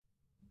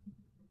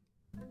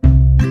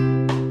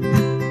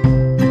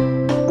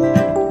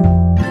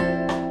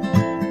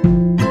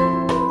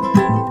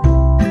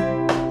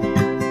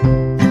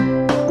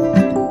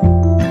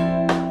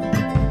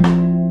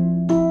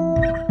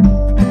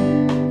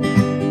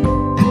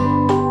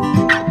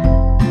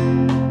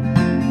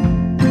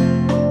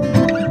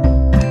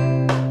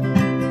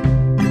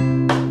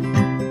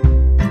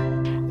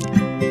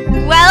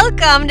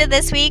welcome to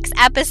this week's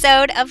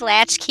episode of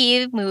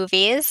Latchkey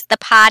Movies, the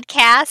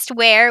podcast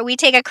where we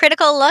take a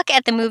critical look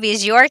at the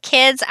movies your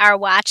kids are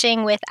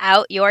watching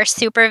without your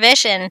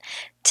supervision.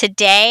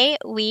 Today,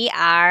 we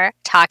are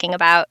talking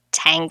about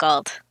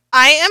Tangled.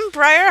 I am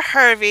Briar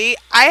Harvey.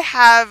 I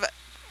have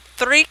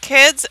 3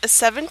 kids, a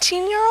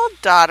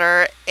 17-year-old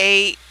daughter,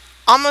 a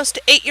almost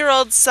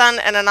 8-year-old son,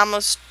 and an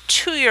almost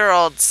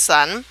 2-year-old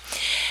son.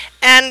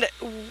 And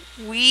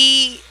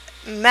we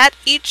met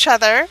each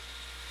other.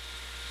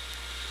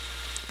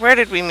 Where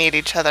did we meet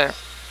each other?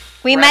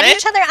 We met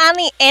each other on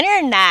the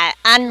internet,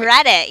 on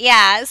Reddit,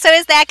 yeah. So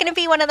is that going to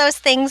be one of those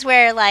things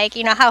where, like,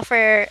 you know how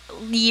for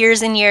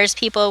years and years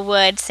people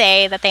would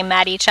say that they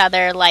met each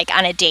other, like,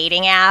 on a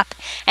dating app,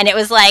 and it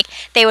was like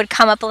they would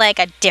come up with, like,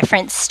 a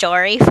different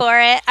story for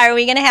it? Are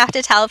we going to have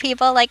to tell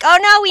people, like, oh,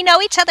 no, we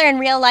know each other in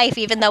real life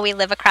even though we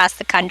live across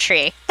the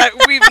country?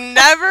 We've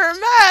never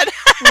met.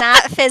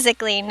 Not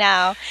physically,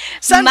 no.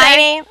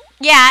 Someday.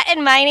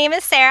 My name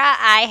is Sarah.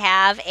 I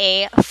have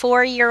a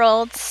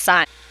 4-year-old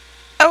son.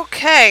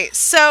 Okay,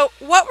 so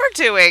what we're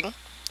doing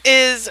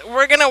is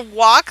we're going to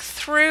walk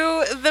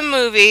through the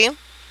movie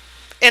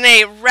in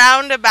a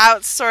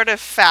roundabout sort of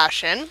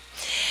fashion,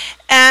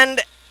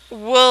 and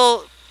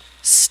we'll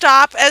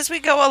stop as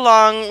we go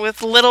along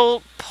with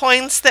little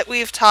points that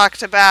we've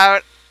talked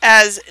about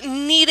as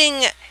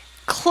needing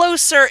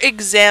closer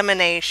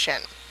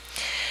examination.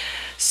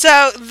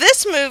 So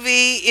this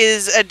movie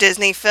is a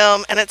Disney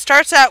film, and it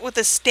starts out with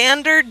a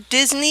standard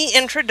Disney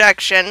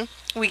introduction.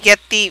 We get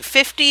the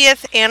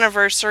 50th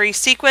anniversary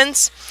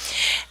sequence,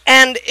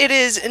 and it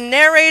is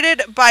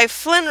narrated by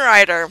Flynn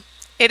Rider.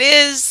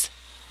 This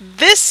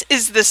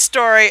is the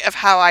story of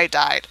how I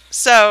died.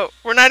 So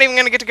we're not even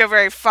going to get to go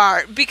very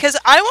far, because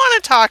I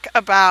want to talk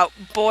about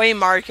boy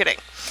marketing.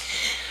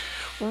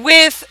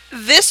 With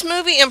this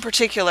movie in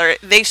particular,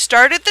 they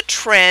started the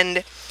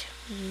trend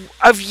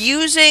of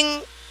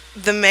using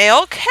the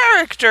male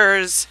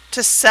characters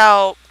to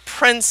sell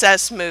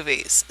princess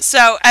movies.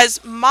 So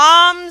as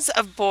moms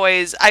of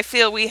boys, I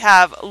feel we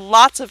have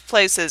lots of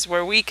places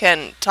where we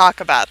can talk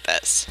about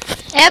this.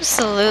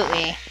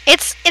 Absolutely.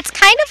 It's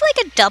kind of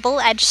like a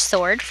double-edged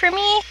sword for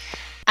me.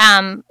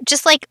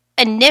 Just like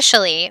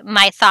initially,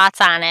 my thoughts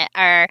on it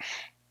are,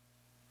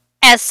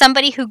 as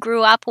somebody who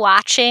grew up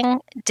watching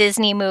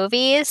Disney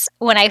movies,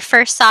 when I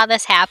first saw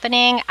this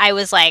happening, I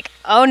was like,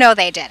 oh no,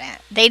 they didn't.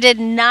 They did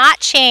not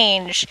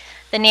change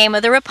the name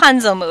of the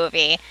Rapunzel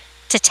movie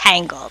to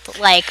Tangled.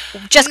 Like,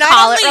 just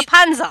call it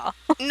Rapunzel.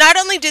 Not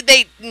only did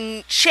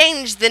they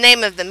change the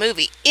name of the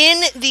movie,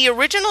 in the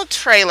original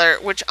trailer,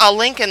 which I'll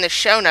link in the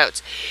show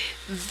notes,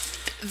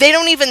 they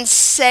don't even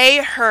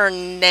say her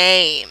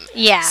name.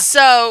 Yeah.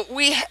 So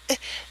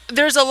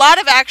there's a lot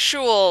of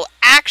actual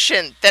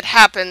action that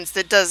happens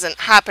that doesn't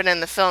happen in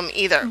the film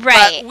either.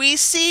 Right. But we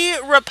see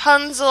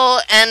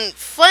Rapunzel and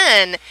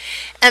Flynn,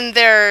 and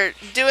they're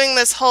doing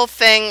this whole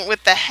thing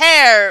with the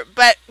hair,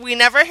 but we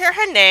never hear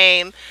her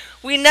name.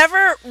 We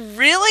never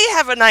really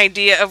have an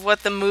idea of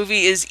what the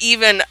movie is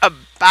even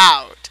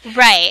about.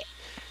 Right.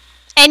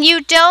 And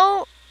you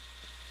don't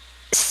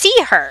see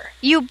her.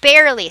 You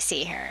barely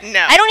see her.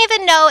 No. I don't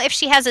even know if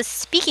she has a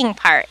speaking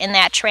part in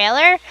that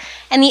trailer.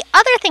 And the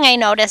other thing I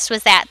noticed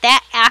was that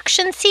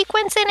action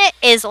sequence in it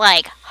is,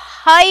 like,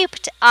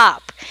 hyped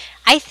up.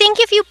 I think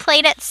if you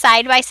played it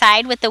side by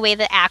side with the way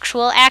the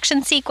actual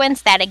action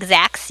sequence, that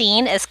exact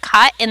scene is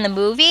cut in the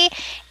movie,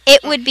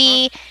 it would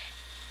be,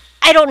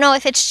 I don't know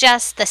if it's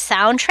just the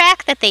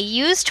soundtrack that they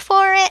used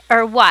for it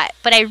or what,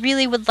 but I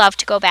really would love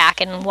to go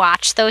back and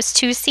watch those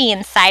two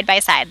scenes side by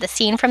side, the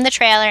scene from the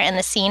trailer and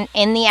the scene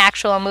in the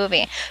actual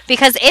movie,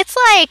 because it's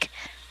like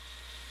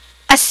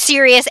a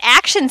serious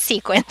action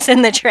sequence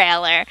in the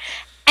trailer,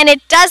 and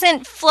it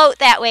doesn't float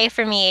that way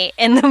for me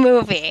in the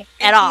movie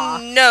at all.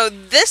 No,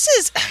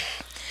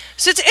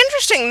 so it's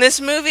interesting. This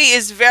movie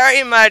is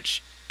very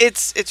much,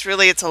 it's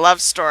a love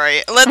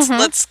story.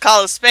 Let's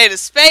call a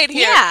spade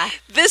here. Yeah.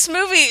 This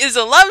movie is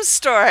a love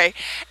story,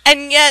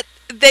 and yet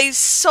they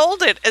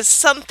sold it as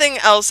something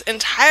else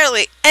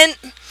entirely. And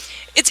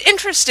it's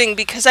interesting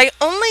because I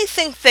only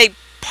think they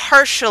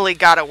partially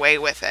got away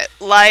with it.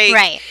 Like,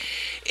 right.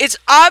 It's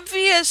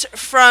obvious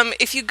from,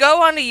 if you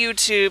go onto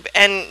YouTube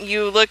and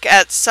you look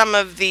at some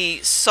of the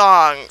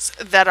songs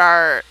that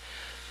are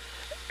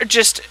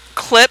just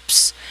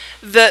clips,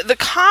 the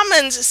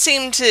comments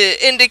seem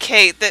to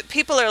indicate that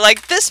people are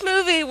like, this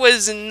movie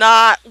was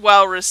not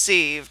well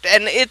received,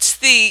 and it's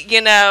the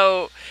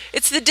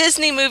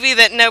Disney movie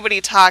that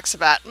nobody talks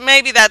about.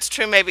 Maybe that's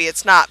true, maybe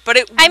it's not, but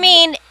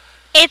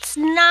it's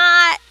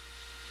not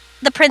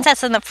the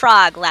Princess and the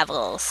Frog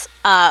levels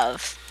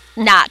of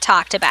not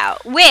talked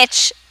about,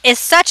 which is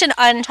such an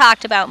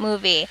untalked about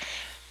movie.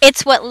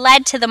 It's what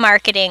led to the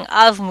marketing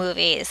of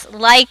movies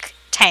like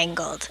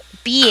Tangled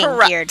being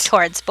geared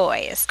towards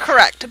boys.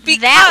 Correct.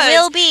 Because that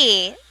will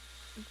be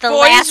the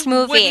last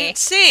movie. Boys wouldn't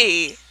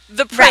see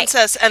The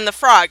Princess and the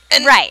Frog.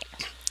 And right.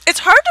 It's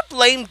hard to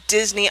blame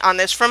Disney on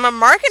this from a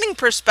marketing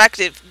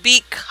perspective,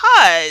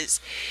 because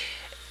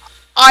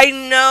I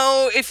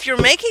know if you're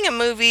making a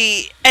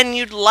movie and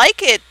you'd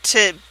like it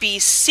to be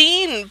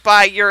seen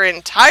by your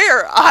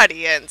entire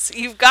audience,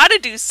 you've got to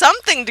do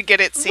something to get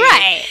it seen.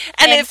 Right.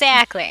 And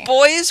exactly. if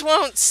boys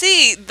won't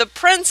see the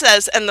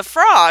princess and the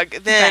frog,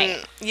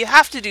 then you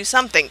have to do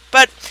something.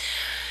 But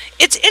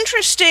it's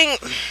interesting.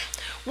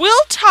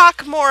 We'll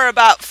talk more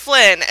about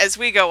Flynn as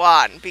we go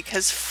on,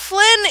 because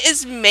Flynn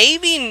is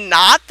maybe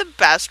not the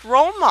best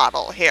role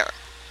model here.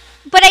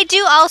 But I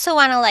do also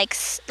want to like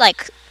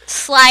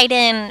slide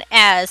in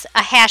as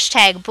a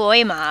hashtag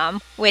boy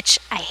mom, which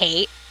I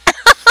hate.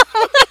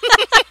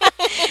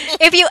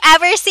 If you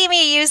ever see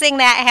me using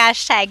that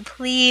hashtag,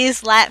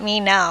 please let me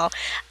know.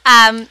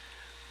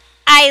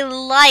 I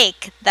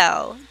like,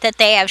 though, that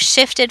they have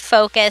shifted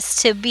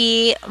focus to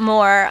be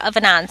more of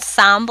an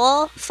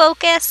ensemble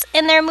focus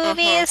in their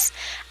movies.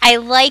 I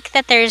like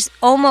that there's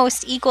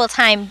almost equal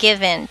time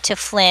given to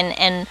Flynn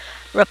and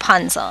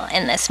Rapunzel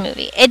in this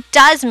movie. It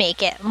does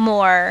make it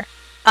more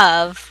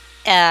of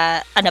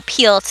an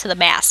appeal to the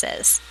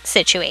masses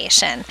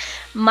situation.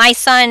 My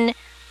son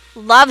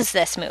loves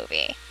this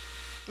movie.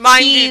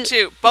 Mine do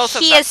too, both of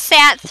them. He has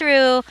sat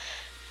through,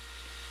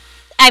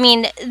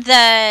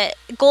 the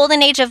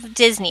golden age of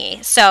Disney.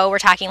 So we're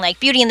talking like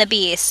Beauty and the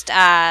Beast,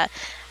 The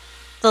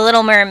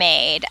Little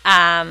Mermaid.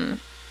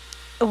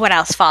 What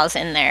else falls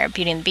in there?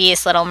 Beauty and the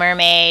Beast, Little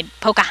Mermaid,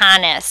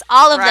 Pocahontas.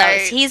 All of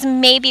those. He's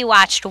maybe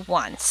watched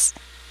once.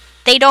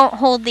 They don't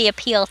hold the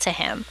appeal to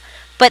him.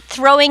 But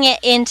throwing it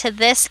into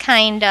this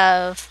kind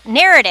of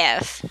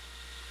narrative,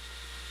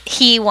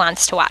 he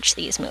wants to watch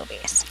these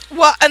movies.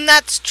 Well, and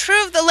that's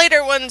true of the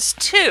later ones,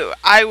 too.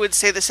 I would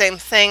say the same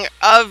thing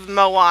of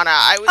Moana.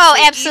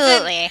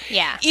 Absolutely,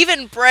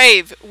 Even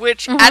Brave,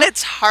 which at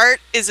its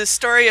heart is a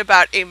story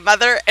about a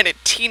mother and a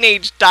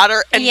teenage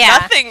daughter and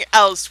nothing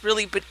else,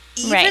 really. But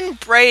even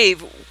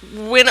Brave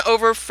went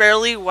over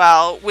fairly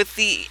well with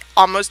the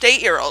almost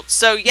 8-year-old.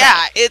 So,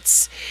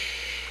 it's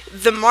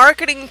the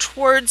marketing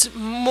towards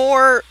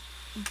more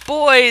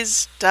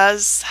boys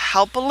does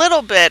help a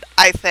little bit,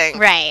 I think.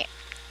 Right.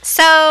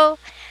 So,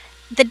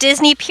 the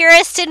Disney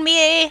purist in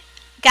me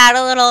got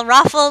a little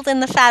ruffled in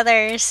the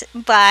feathers,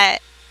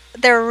 but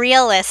the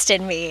realist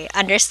in me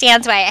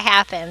understands why it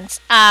happens.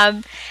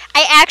 I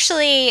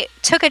actually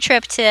took a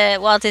trip to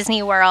Walt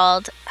Disney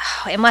World.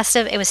 It was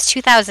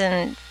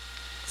 2005,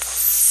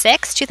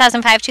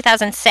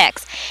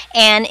 2006.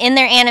 And in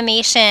their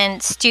animation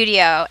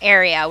studio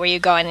area where you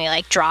go and you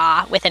like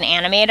draw with an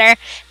animator,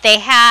 they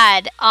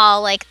had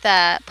all like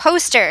the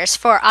posters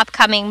for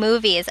upcoming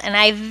movies. And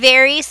I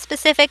very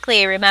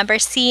specifically remember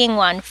seeing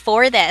one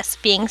for this,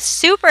 being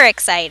super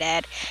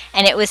excited.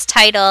 And it was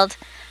titled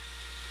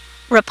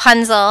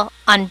Rapunzel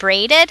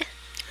Unbraided.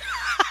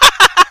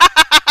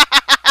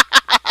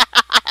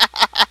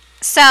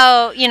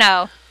 So,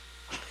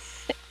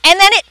 and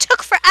then it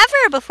took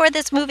forever before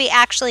this movie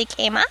actually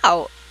came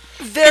out.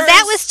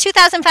 That was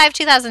 2005,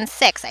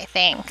 2006, I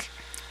think.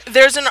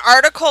 There's an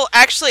article,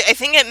 actually, I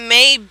think it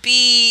may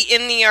be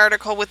in the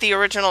article with the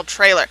original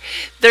trailer.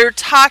 They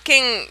talk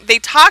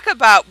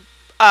about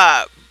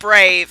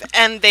Brave,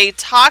 and they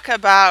talk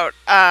about,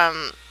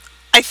 I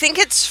think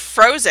it's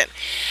Frozen.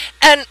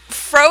 And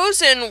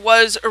Frozen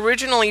was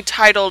originally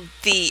titled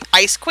The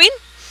Ice Queen.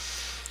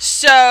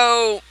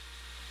 So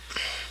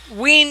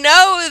we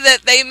know that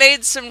they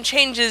made some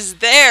changes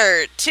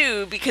there,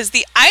 too, because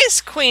the Ice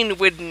Queen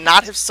would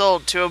not have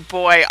sold to a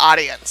boy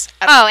audience.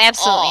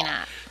 Absolutely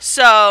not.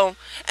 So,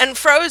 and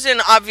Frozen,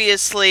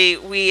 obviously,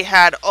 we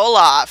had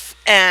Olaf,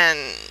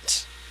 and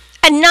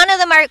none of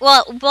them are,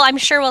 well, I'm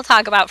sure we'll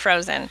talk about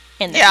Frozen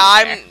in the future.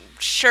 I'm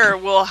sure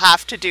we'll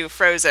have to do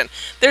Frozen.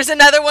 There's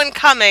another one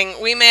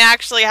coming. We may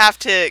actually have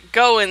to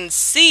go and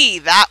see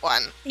that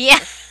one. Yeah.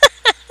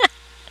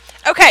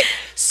 Okay,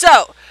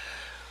 so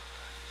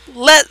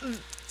let's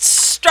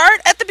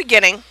start at the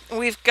beginning.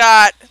 We've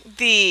got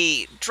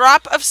the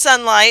drop of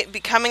sunlight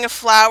becoming a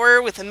flower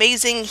with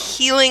amazing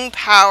healing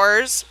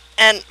powers,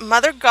 and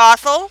Mother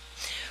Gothel,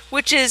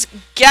 which is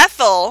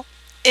Gethel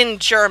in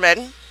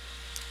German.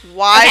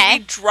 Why we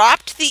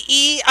dropped the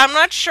E, I'm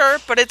not sure,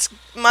 but it's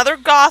Mother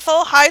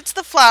Gothel hides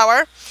the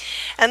flower,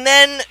 and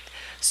then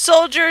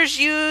soldiers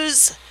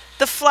use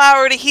the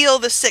flower to heal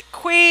the sick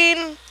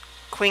queen.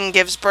 Queen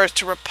gives birth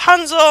to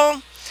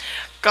Rapunzel.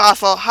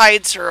 Gothel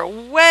hides her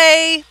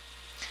away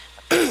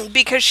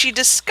because she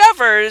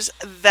discovers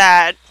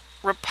that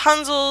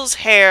Rapunzel's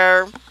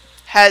hair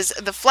has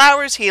the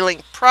flower's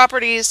healing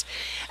properties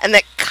and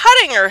that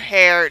cutting her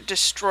hair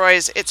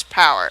destroys its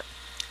power.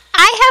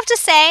 I have to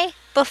say,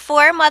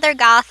 before Mother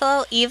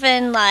Gothel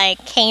even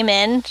came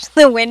in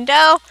the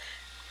window,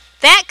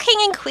 that king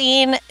and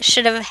queen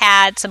should have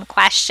had some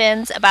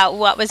questions about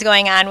what was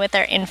going on with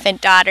their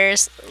infant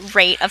daughter's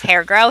rate of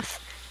hair growth.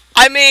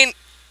 I mean,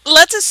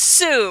 let's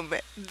assume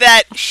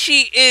that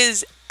she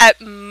is at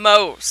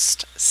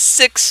most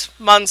 6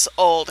 months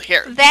old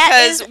here.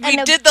 Because we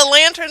did the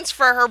lanterns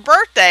for her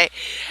birthday,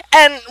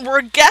 and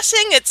we're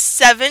guessing it's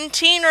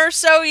 17 or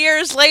so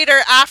years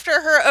later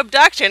after her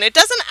abduction. It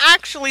doesn't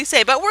actually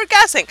say, but we're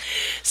guessing.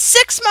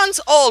 6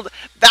 months old,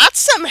 that's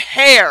some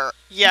hair,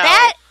 yo.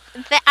 That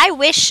I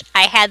wish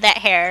I had that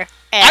hair.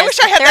 I wish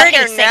I had that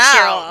hair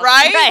now,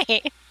 right?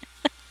 Right.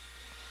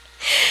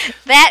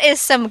 That is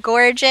some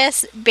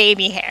gorgeous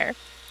baby hair.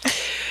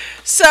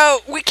 So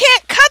we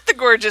can't cut the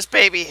gorgeous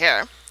baby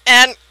hair,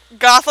 and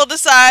Gothel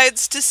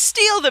decides to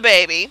steal the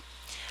baby.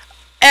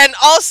 And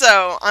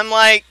also, I'm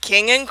like,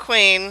 king and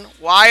queen,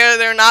 why are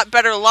there not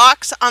better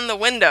locks on the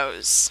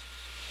windows?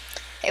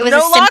 It was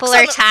a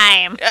simpler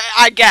time.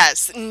 I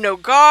guess. No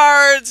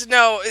guards,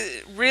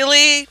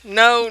 really?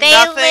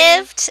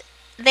 Nothing?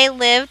 They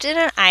lived in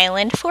an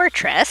island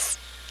fortress.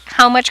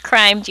 How much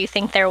crime do you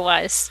think there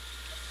was?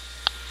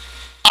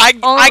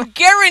 I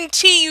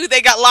guarantee you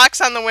they got locks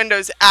on the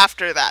windows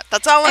after that.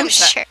 That's all I'm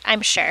saying.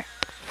 I'm sure.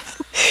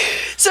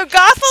 So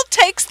Gothel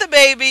takes the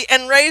baby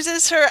and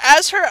raises her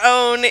as her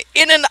own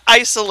in an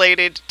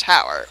isolated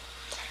tower.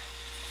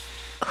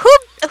 Who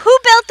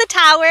built the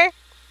tower?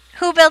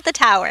 Who built the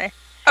tower?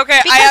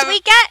 Okay, because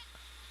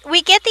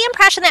we get the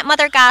impression that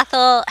Mother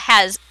Gothel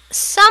has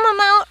some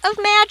amount of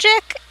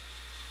magic.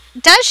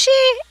 Does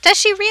she? Does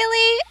she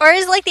really? Or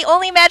is like the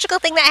only magical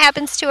thing that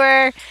happens to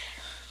her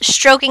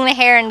stroking the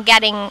hair and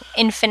getting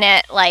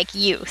infinite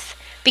youth?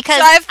 Because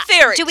so I have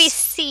theories. Do we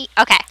see?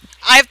 Okay.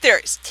 I have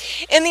theories.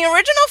 In the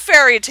original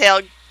fairy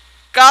tale,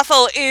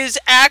 Gothel is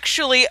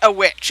actually a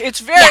witch. It's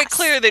very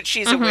clear that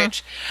she's a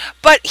witch.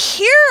 But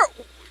here,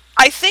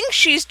 I think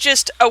she's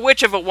just a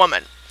witch of a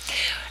woman.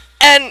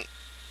 And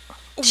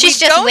she's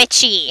just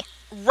witchy.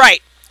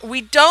 Right. We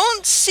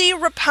don't see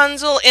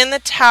Rapunzel in the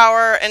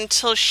tower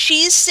until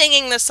she's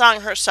singing the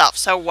song herself.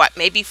 So what,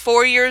 maybe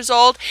 4 years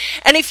old?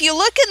 And if you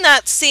look in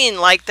that scene,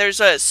 there's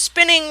a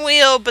spinning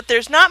wheel, but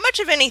there's not much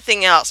of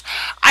anything else.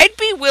 I'd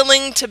be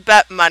willing to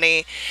bet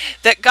money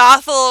that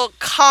Gothel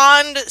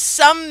conned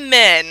some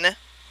men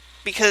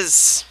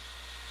because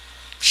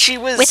she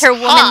was with her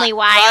womanly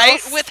wiles. Right?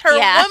 With her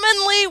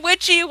womanly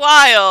witchy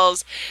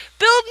wiles.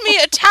 Build me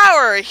a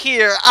tower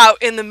here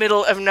out in the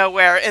middle of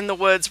nowhere in the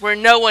woods where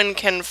no one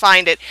can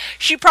find it.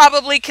 She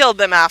probably killed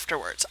them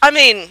afterwards. I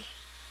mean,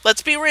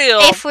 let's be real.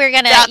 If we're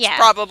gonna, that's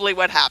probably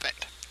what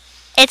happened.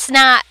 It's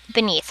not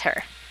beneath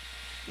her.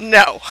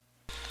 No.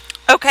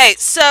 Okay,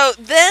 so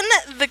then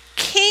the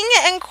king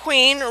and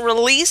queen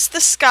release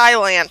the sky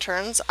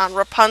lanterns on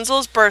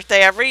Rapunzel's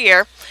birthday every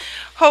year,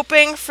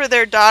 hoping for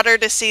their daughter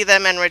to see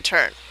them and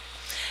return.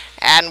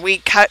 And we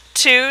cut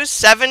to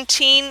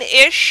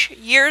 17-ish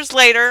years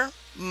later,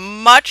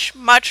 much,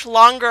 much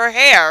longer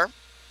hair.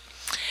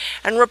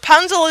 And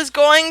Rapunzel is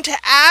going to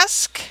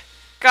ask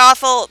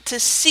Gothel to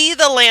see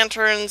the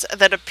lanterns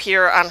that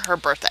appear on her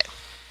birthday.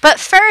 But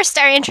first,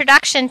 our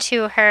introduction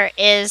to her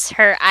is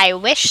her I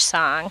Wish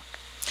song.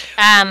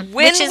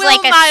 Which is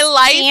like a my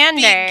life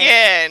standard.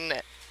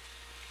 Begin?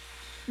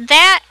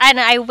 That an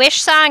I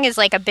Wish song is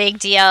like a big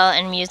deal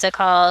in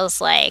musicals.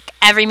 Like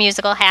every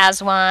musical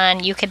has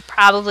one. You could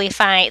probably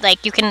find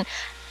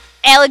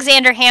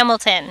Alexander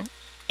Hamilton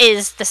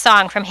is the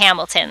song from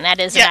Hamilton. That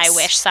is an I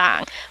Wish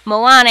song.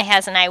 Moana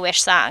has an I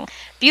Wish song.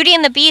 Beauty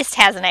and the Beast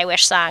has an I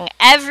Wish song.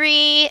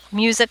 Every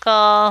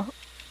musical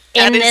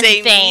in this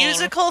thing that is a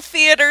musical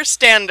theater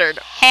standard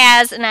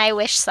has an I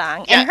Wish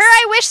song. And her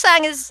I Wish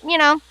song is,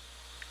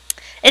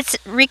 it's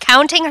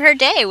recounting her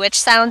day, which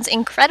sounds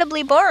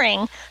incredibly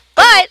boring.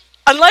 But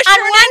unless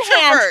you're an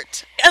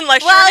introvert.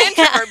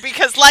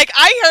 Because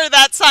I heard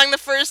that song the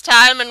first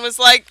time and was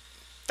like,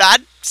 that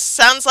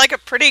sounds like a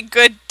pretty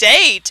good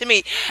day to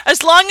me.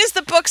 As long as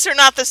the books are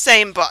not the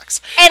same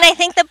books. And I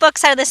think the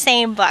books are the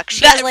same book.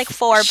 She has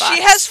 4 books.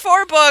 She has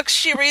 4 books.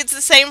 She reads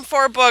the same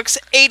 4 books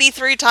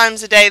 83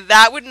 times a day.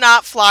 That would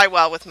not fly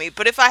well with me.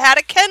 But if I had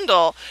a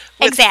Kindle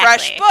with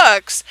fresh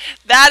books,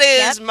 that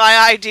is my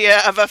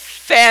idea of a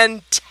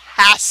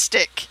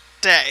fantastic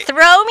day.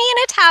 Throw me in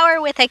a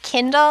tower with a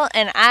Kindle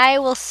and I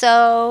will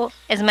sew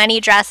as many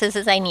dresses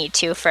as I need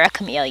to for a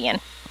chameleon.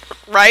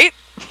 Right?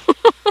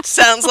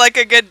 Sounds like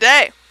a good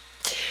day.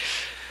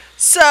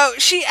 So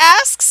she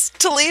asks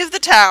to leave the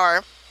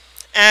tower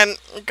and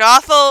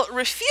Gothel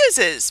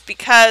refuses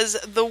because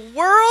the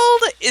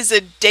world is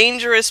a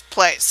dangerous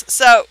place.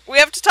 So we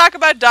have to talk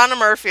about Donna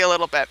Murphy a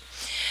little bit,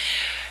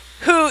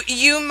 who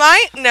you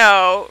might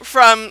know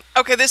from,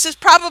 this is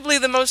probably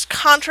the most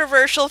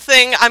controversial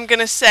thing I'm going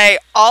to say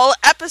all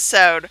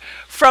episode,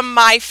 from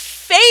my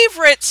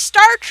favorite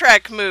Star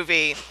Trek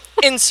movie,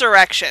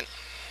 Insurrection.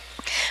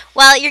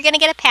 Well, you're going to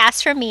get a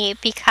pass from me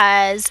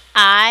because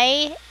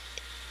I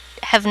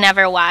have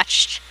never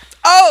watched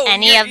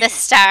any of the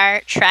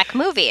Star Trek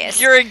movies.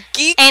 You're a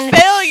geek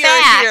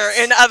failure here,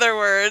 in other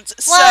words.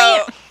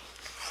 Well,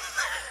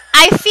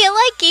 I feel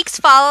like geeks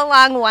fall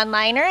along one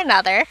line or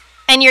another.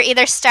 And you're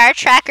either Star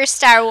Trek or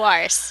Star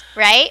Wars,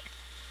 right?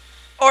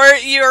 Or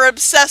you're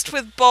obsessed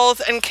with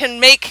both and can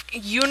make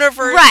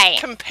universe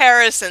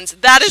comparisons.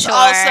 That is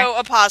also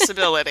a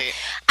possibility.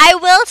 I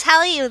will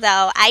tell you,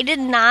 though, I did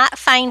not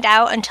find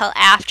out until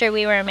after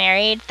we were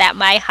married that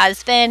my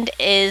husband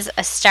is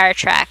a Star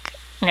Trek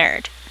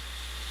nerd.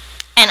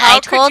 And I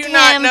told him... How could you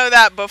not know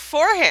that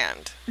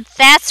beforehand?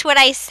 That's what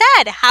I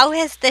said. How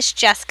has this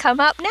just come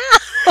up now?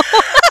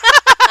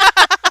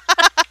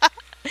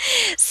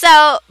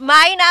 So,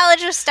 my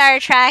knowledge of Star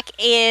Trek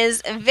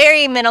is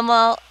very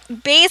minimal.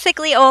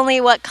 Basically, only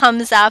what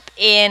comes up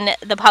in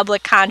the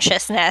public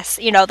consciousness.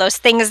 You know, those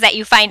things that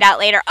you find out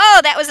later.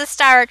 Oh, that was a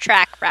Star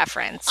Trek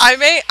reference. I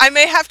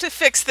may have to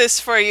fix this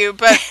for you,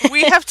 but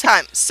we have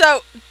time.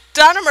 So,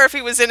 Donna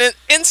Murphy was in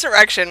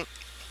Insurrection,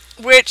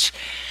 which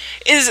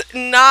is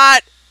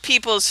not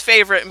people's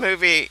favorite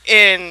movie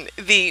in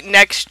the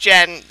Next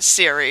Gen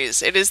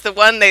series. It is the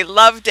one they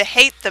love to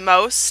hate the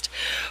most,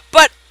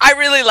 but I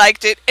really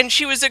liked it, and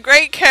she was a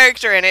great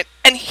character in it.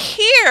 And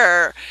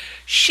here,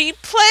 she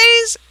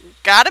plays,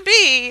 gotta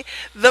be,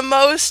 the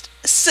most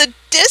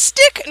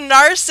sadistic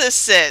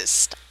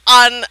narcissist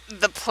on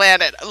the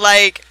planet.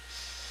 Like,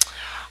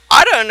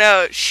 I don't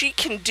know, she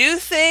can do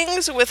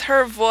things with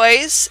her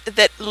voice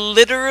that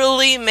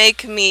literally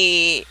make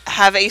me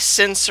have a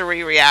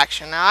sensory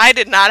reaction. Now, I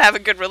did not have a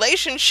good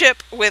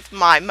relationship with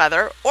my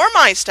mother, or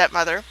my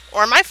stepmother,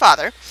 or my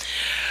father,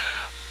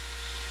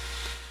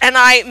 and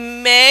I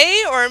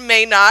may or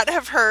may not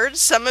have heard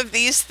some of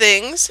these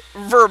things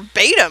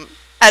verbatim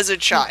as a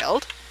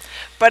child,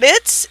 but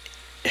this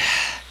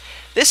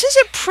is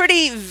a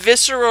pretty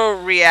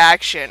visceral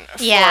reaction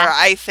for,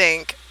 I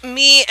think,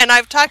 me, and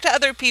I've talked to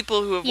other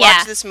people who have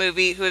watched this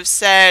movie who have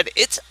said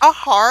it's a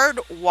hard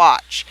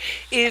watch.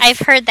 I've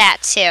heard that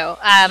too.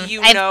 I've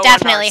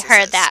definitely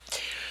heard that.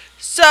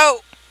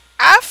 So,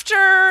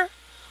 after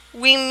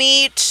we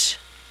meet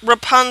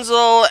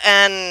Rapunzel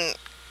and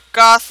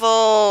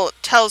Gothel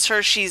tells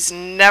her she's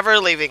never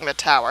leaving the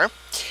tower,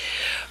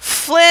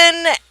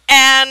 Flynn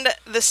and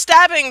the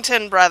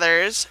Stabbington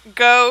brothers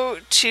go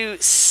to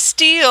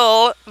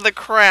steal the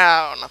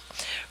crown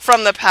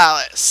from the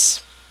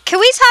palace. Can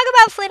we talk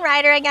about Flynn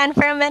Rider again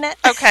for a minute?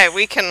 Okay,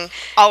 we can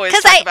always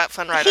talk about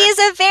Flynn Rider. He's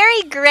a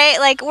very great,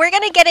 we're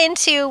going to get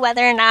into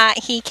whether or not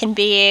he can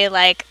be,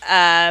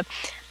 a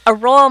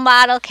role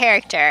model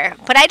character.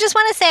 But I just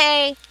want to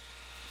say,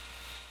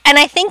 and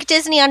I think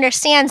Disney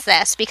understands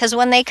this, because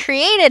when they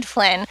created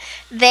Flynn,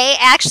 they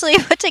actually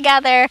put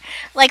together,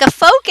 a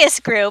focus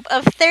group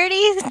of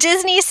 30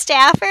 Disney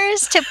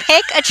staffers to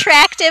pick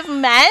attractive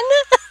men.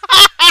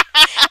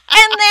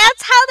 And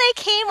that's how they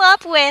came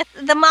up with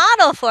the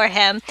model for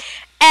him.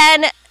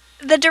 And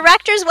the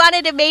directors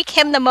wanted to make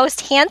him the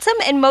most handsome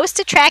and most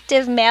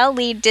attractive male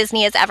lead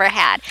Disney has ever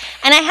had.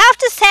 And I have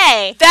to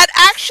say, that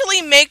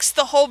actually makes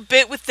the whole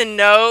bit with the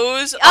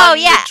nose on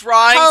the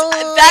drawings,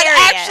 hilarious.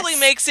 That actually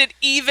makes it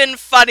even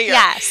funnier.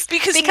 Yes.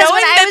 Because knowing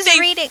that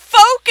they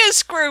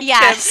focus grouped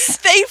him,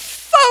 they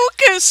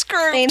focus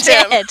grouped him.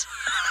 They did.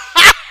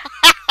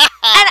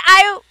 And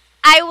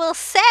I will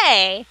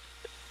say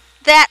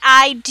that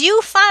I do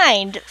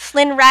find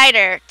Flynn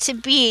Rider to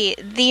be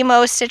the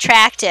most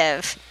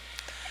attractive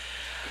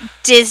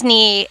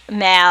Disney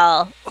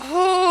male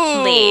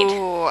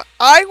lead.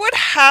 I would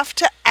have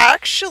to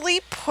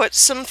actually put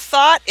some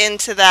thought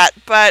into that,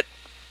 but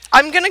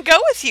I'm going to go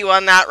with you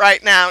on that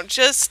right now,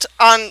 just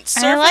on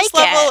surface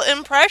level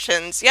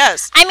impressions,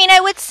 yes. I mean, I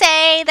would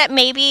say that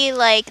maybe,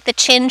 the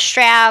chin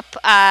strap,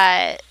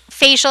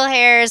 facial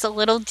hair is a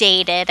little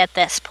dated at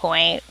this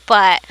point,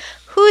 but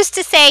who's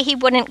to say he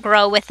wouldn't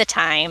grow with the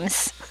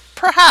times?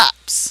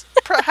 Perhaps.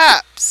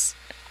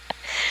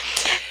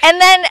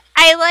 And then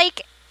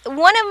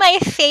one of my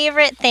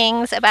favorite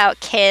things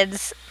about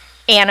kids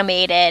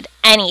animated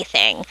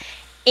anything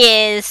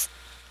is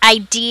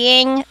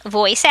IDing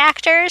voice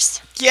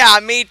actors. Yeah,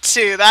 me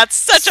too. That's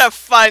such a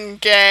fun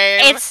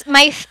game.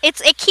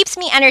 It keeps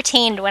me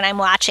entertained when I'm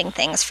watching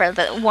things for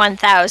the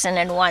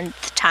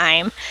 1001th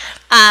time.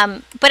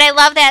 But I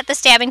love that the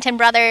Stabbington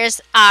brothers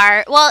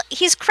are,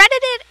 he's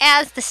credited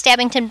as the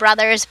Stabbington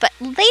brothers, but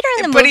later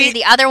in the movie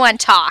the other one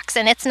talks,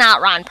 and it's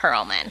not Ron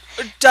Perlman.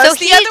 Does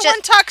the other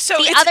one talk? So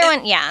the other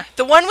one, yeah.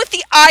 The one with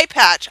the eye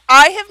patch.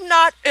 I have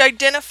not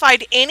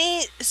identified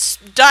any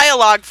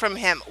dialogue from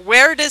him.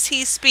 Where does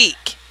he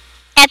speak?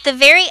 At the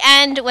very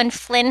end, when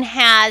Flynn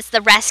has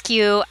the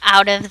rescue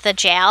out of the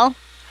jail,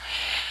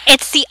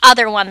 it's the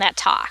other one that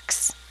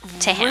talks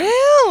to him.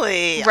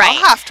 Really? Right.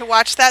 I'll have to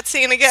watch that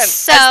scene again.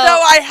 So, as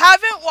though I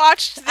haven't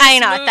watched this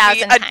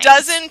movie a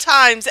dozen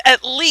times,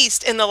 at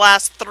least in the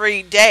last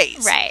 3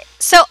 days. Right.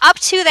 So up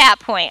to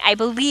that point, I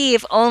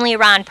believe only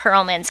Ron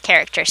Perlman's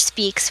character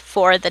speaks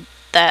for the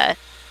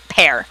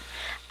pair.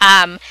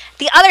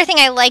 The other thing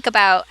I like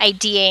about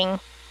IDing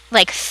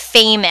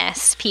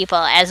famous people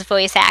as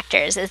voice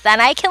actors is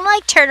that I can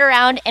turn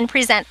around and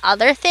present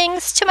other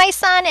things to my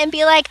son and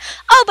be like,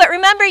 oh, but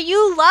remember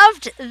you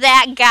loved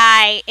that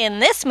guy in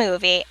this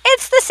movie.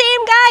 It's the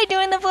same guy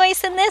doing the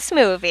voice in this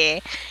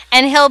movie.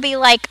 And he'll be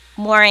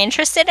more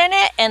interested in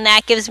it, and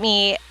that gives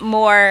me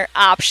more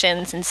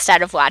options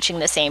instead of watching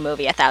the same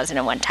movie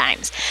 1,001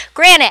 times.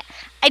 Granted,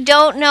 I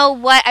don't know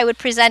what I would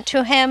present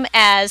to him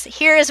as,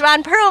 here is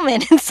Ron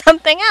Perlman in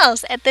something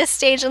else at this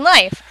stage in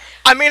life.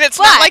 I mean, it's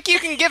not like you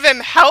can give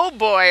him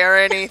Hellboy or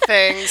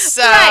anything,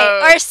 so...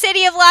 Right, or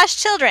City of Lost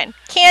Children.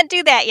 Can't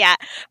do that yet.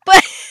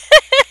 But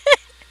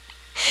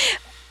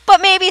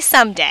but maybe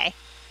someday.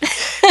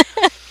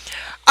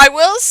 I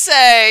will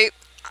say,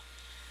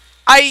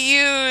 I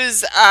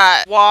use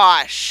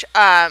Wash.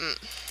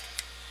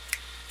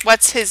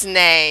 What's his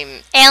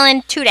name?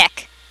 Alan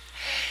Tudyk.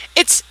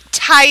 It's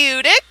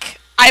Tyudic.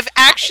 I've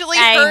actually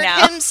heard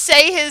him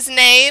say his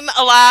name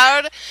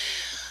aloud.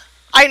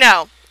 I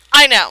know.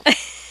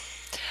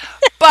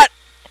 But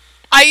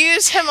I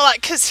use him a lot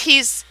because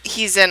he's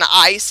in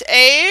Ice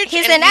Age.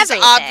 He's in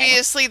everything.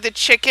 Obviously the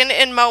chicken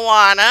in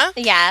Moana.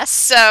 Yes.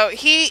 So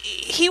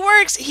he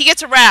works. He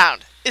gets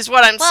around, is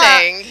what I'm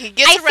saying. He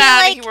gets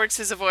around and he works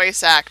as a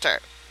voice actor.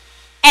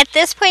 At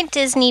this point,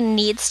 Disney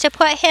needs to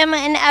put him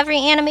in every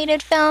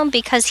animated film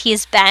because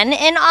he's been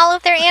in all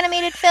of their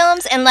animated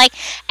films.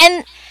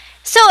 And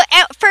so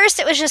at first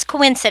it was just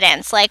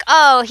coincidence. Like,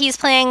 oh, he's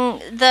playing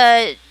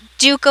the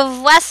Duke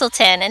of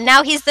Wesselton, and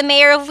now he's the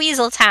mayor of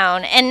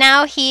Weaseltown, and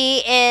now he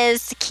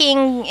is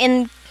king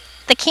in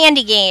the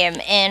Candy Game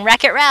in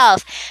Wreck-It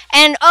Ralph.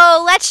 And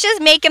oh, let's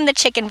just make him the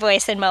chicken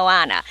voice in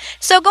Moana.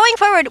 So going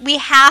forward, he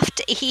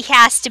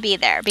has to be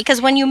there,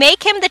 because when you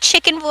make him the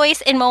chicken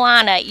voice in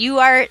Moana, you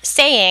are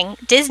saying,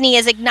 Disney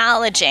is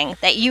acknowledging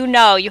that you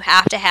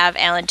have to have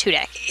Alan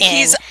Tudyk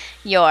in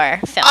your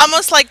film.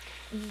 Almost like,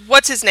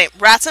 what's his name?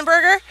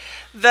 Ratzenberger?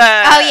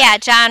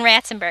 John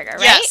Ratzenberger,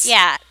 right? Yes.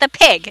 Yeah, the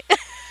pig.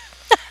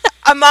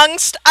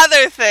 Amongst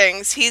other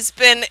things, he's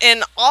been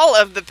in all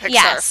of the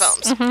Pixar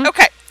films. Mm-hmm.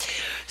 Okay.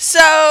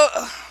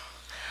 So,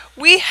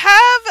 we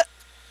have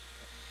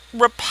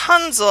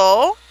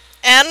Rapunzel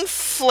and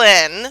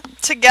Flynn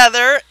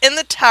together in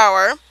the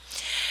tower.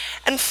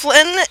 And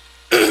Flynn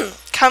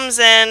comes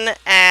in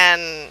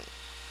and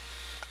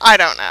I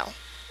don't know.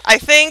 I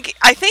think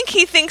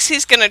he thinks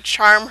he's going to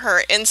charm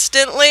her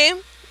instantly.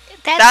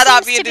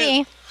 That seems to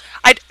be.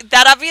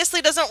 That obviously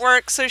doesn't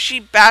work, so she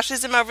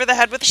bashes him over the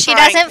head with a frying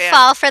pan. She doesn't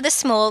fall for the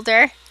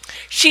smolder.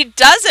 She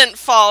doesn't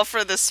fall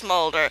for the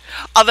smolder,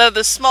 although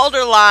the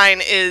smolder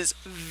line is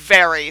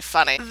very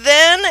funny.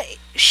 Then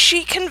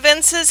she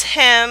convinces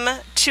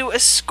him to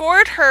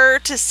escort her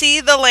to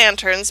see the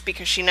lanterns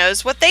because she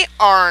knows what they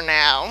are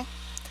now.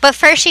 But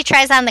first she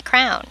tries on the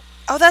crown.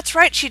 Oh, that's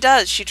right, she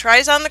does. She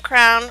tries on the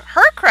crown,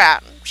 her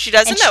crown. She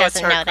doesn't know it's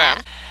her crown.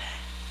 That.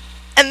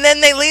 And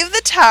then they leave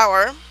the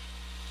tower,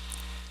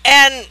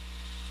 and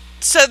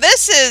so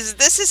this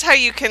is how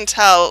you can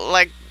tell,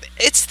 like,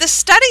 it's the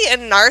study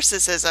in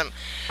narcissism.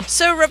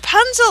 So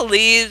Rapunzel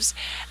leaves,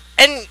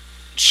 and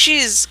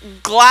she's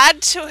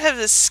glad to have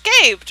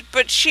escaped,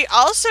 but she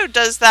also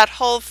does that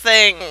whole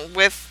thing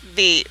with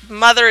the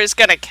mother is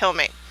gonna kill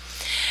me.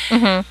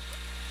 Mm-hmm.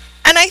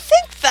 And I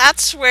think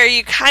that's where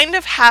you kind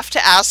of have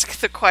to ask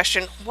the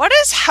question, what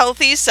does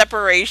healthy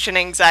separation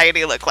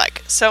anxiety look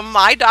like? So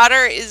my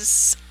daughter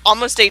is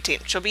almost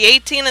 18. She'll be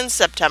 18 in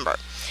September.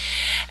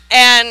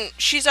 And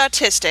she's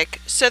autistic,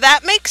 so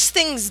that makes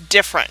things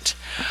different.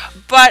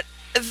 But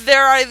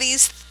there are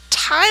these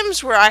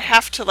times where I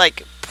have to,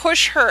 like,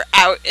 push her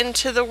out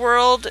into the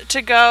world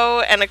to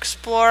go and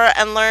explore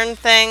and learn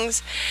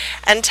things,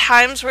 and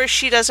times where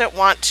she doesn't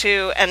want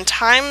to, and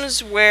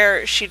times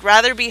where she'd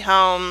rather be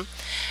home.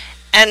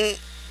 And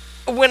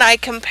when I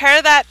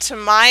compare that to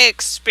my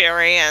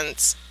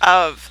experience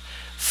of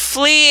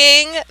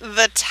fleeing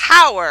the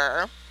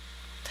tower,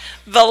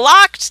 the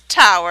locked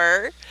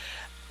tower,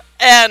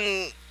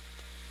 and,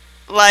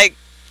 like,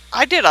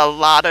 I did a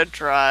lot of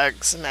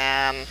drugs,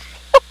 man.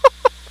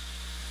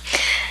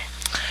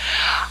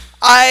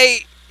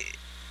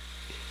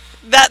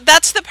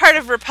 That's the part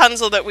of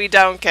Rapunzel that we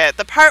don't get.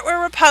 The part where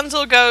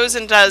Rapunzel goes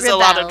and does a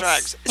lot of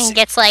drugs. And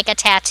gets, like, a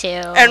tattoo.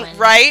 And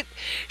right?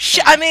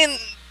 Yeah. I mean,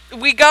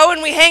 we go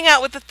and we hang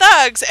out with the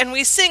thugs and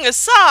we sing a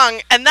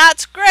song, and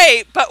that's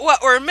great, but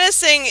what we're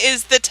missing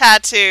is the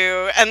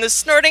tattoo and the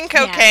snorting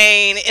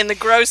cocaine in the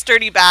gross,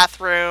 dirty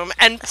bathroom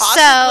and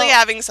possibly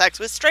having sex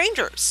with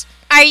strangers.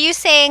 Are you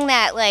saying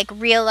that, like,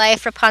 real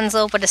life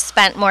Rapunzel would have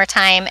spent more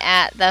time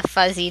at the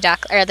fuzzy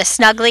duck or the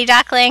snuggly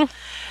duckling?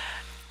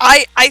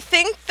 I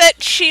think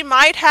that she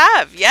might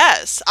have,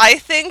 yes. I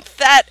think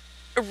that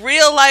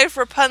real life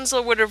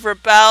Rapunzel would have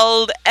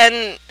rebelled,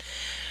 and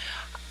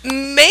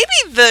maybe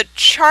the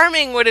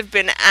charming would have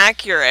been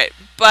accurate,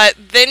 but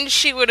then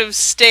she would have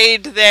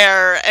stayed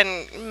there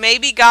and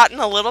maybe gotten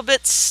a little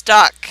bit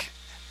stuck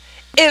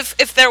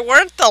if there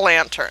weren't the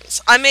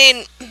lanterns. I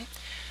mean,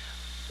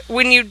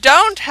 when you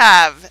don't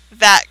have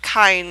that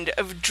kind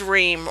of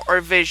dream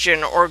or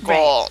vision or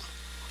goal. Right.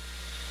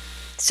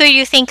 So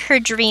you think her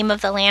dream of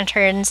the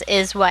lanterns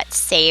is what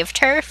saved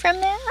her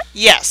from that?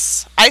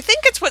 Yes. I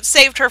think it's what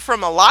saved her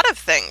from a lot of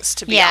things,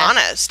 to be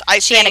honest.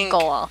 She had a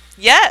goal.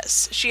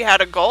 Yes, she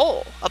had a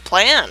goal, a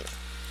plan.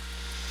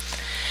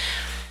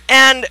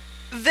 And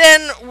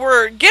then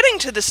we're getting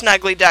to the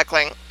snuggly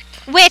duckling.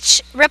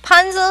 Which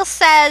Rapunzel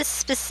says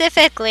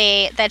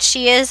specifically that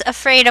she is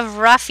afraid of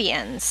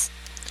ruffians.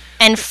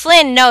 And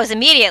Flynn knows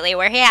immediately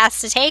where he has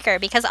to take her,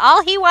 because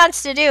all he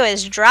wants to do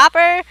is drop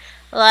her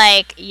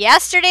like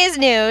yesterday's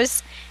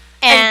news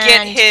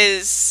and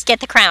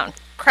get the crown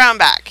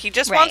back. He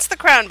just wants the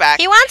crown back.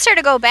 He wants her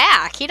to go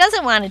back. He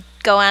doesn't want to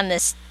go on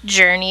this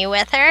journey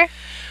with her.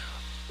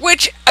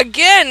 Which,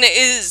 again,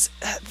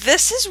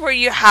 this is where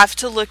you have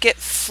to look at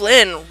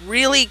Flynn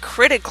really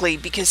critically,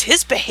 because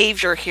his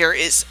behavior here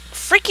is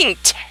freaking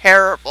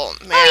terrible,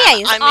 man. Oh, yeah,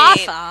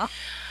 he's awful.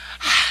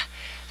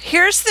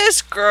 Here's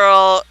this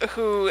girl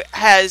who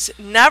has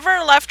never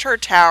left her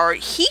tower.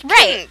 He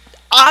can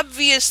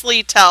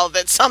obviously tell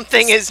that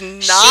something is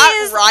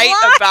not right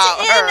about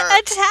her. She's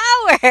locked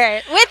in a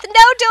tower with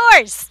no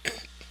doors.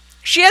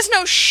 She has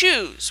no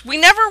shoes. We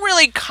never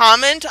really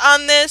comment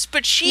on this,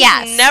 but she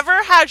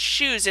never has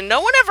shoes, and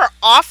no one ever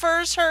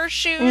offers her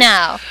shoes.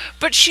 No.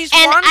 But she's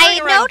wandering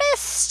around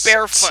noticed,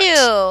 barefoot.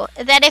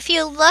 Too, that if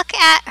you look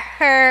at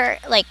her,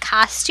 like,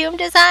 costume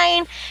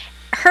design,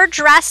 her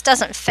dress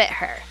doesn't fit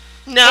her.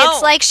 No.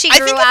 It's like she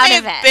grew out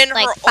of it,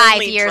 like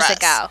 5 years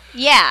ago.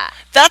 Yeah.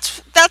 That's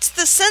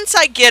the sense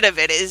I get of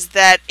it, is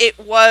that it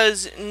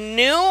was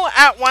new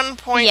at one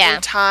point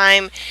in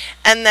time,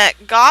 and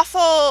that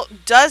Gothel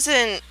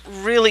doesn't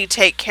really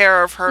take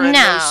care of her in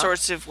those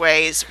sorts of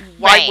ways.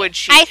 Why would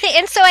she? I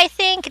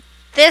think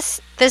this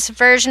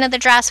version of the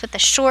dress with the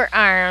short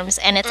arms,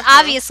 and it's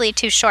obviously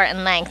too short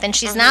in length, and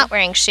she's not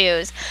wearing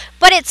shoes,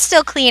 but it's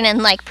still clean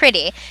and, like,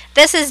 pretty.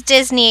 This is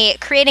Disney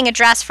creating a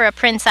dress for a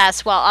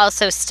princess while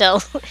also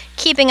still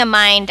keeping a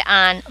mind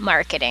on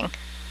marketing.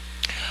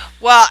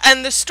 Well,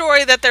 and the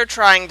story that they're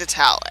trying to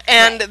tell.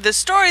 And the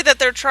story that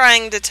they're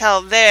trying to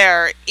tell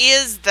there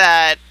is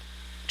that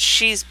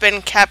she's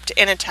been kept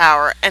in a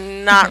tower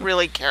and not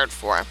really cared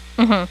for.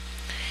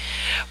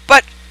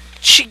 But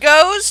she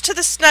goes to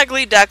the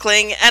Snuggly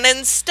Duckling, and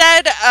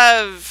instead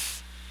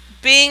of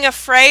being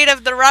afraid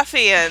of the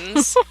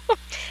ruffians,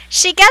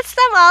 she gets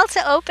them all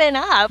to open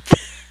up.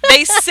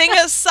 They sing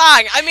a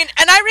song. I mean,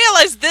 and I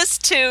realize this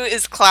too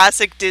is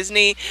classic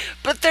Disney,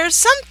 but there's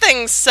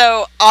something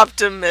so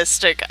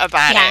optimistic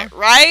about it,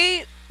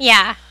 right?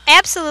 Yeah,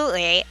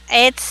 absolutely.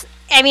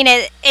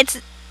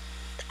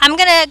 I'm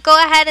going to go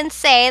ahead and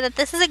say that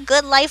this is a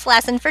good life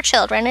lesson for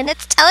children, and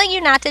it's telling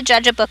you not to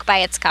judge a book by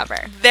its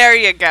cover. There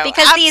you go.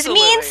 Because these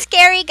mean,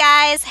 scary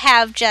guys they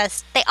all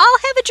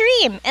have a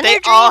dream. And their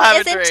dream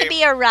isn't to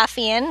be a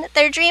ruffian.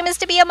 Their dream is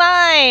to be a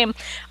mime.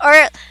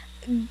 Or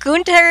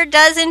Gunther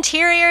does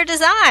interior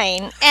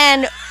design.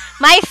 And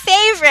my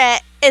favorite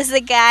is the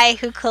guy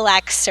who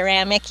collects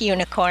ceramic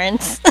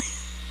unicorns.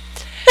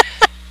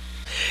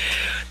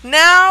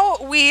 Now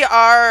we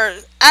are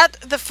at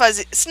the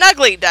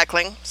Snuggly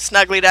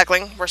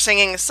Duckling. We're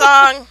singing a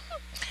song.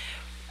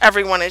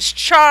 Everyone is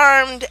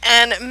charmed,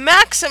 and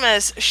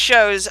Maximus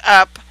shows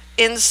up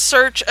in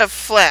search of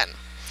Flynn.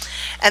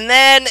 And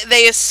then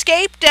they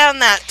escape down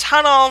that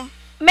tunnel.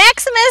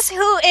 Maximus,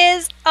 who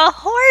is a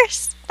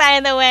horse, by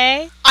the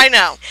way. I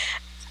know.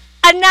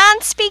 A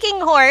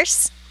non-speaking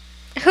horse,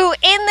 who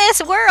in this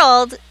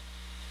world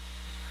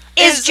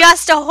is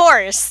just a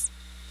horse.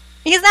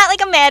 He's not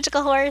like a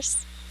magical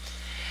horse.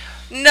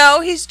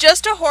 No, he's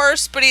just a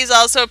horse, but he's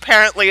also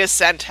apparently a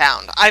scent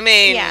hound. I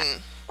mean... Yeah.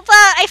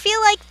 Well, I feel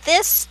like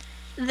this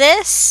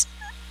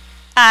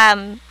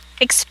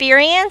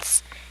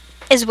experience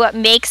is what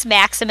makes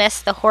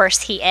Maximus the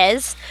horse he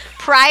is.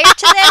 Prior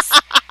to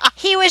this,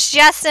 he was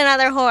just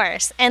another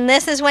horse. And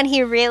this is when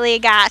he really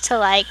got to,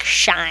 like,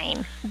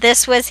 shine.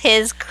 This was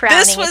his crowning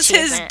achievement. This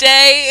was his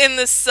day in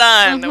the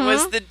sun. It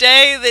was the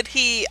day that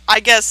he, I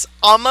guess,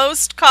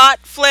 almost caught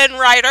Flynn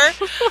Rider.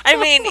 I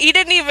mean, he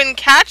didn't even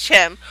catch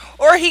him.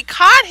 Or he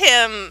caught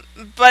him,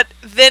 but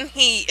then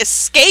he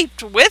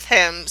escaped with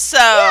him, so...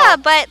 Yeah,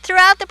 but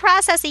throughout the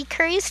process, he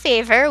curries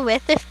favor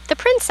with the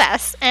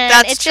princess. And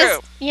That's it's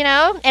true.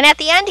 Just, and at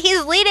the end,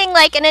 he's leading,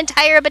 like, an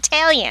entire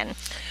battalion.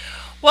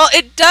 Well,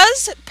 it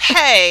does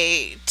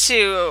pay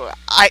to...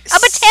 a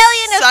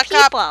battalion of people.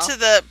 Suck up to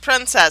the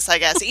princess, I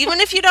guess. Even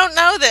if you don't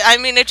know that. I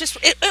mean, it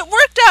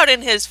worked out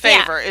in his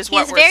favor, is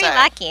what we're saying. He's very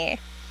lucky.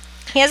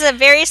 He has a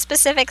very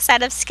specific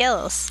set of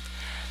skills.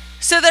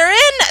 So they're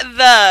in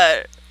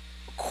the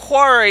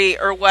quarry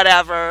or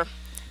whatever,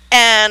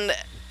 and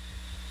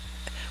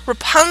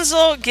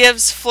Rapunzel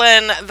gives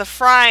Flynn the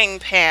frying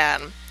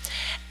pan,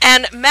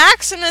 and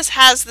Maximus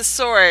has the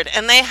sword,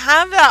 and they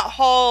have that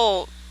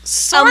whole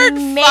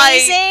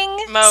amazing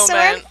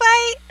sword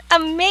fight.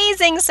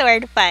 Amazing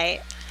sword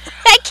fight.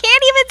 I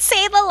can't even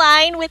say the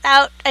line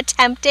without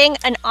attempting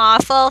an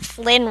awful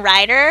Flynn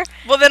Rider.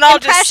 Well, then I'll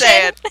just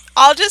say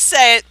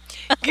it.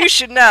 You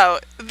should know,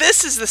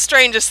 this is the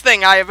strangest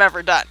thing I have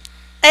ever done.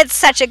 It's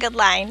such a good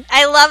line.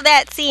 I love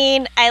that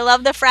scene. I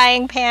love the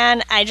frying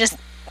pan. I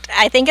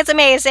think it's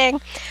amazing.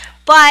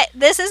 But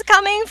this is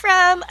coming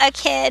from a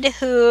kid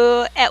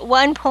who, at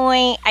one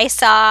point, I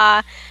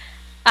saw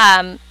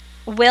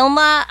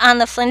Wilma on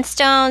the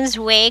Flintstones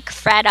wake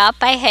Fred up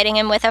by hitting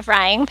him with a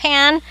frying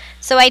pan.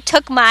 So I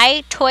took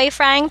my toy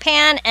frying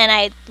pan and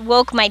I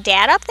woke my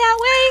dad up that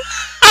way.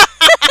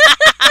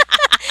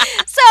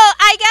 So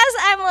I guess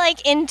I'm,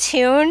 like, in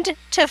tuned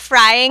to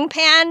frying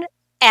pan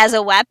as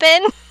a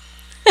weapon.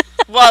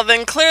 Well,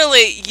 then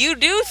clearly you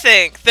do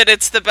think that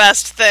it's the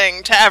best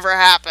thing to ever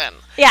happen.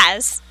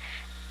 Yes.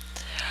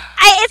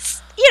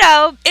 It's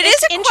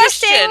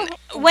interesting.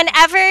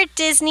 Whenever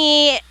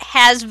Disney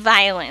has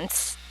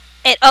violence,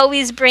 it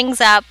always brings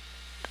up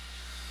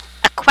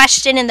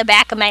question in the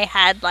back of my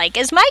head, like,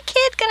 is my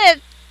kid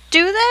gonna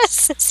do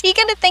this? Is he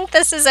gonna think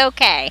this is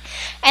okay?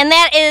 And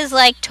that is,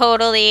 like,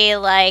 totally,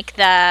 like,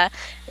 the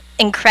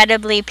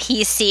incredibly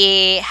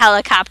PC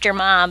helicopter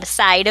mom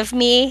side of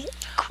me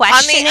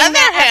questioning On the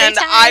that other hand,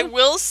 every time. I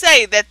will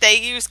say that they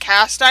use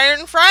cast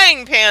iron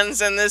frying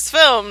pans in this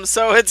film,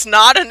 so it's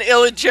not an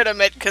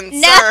illegitimate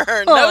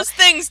concern. No. Those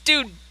things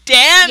do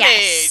damage.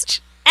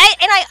 Yes.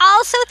 And I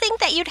also think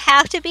that you'd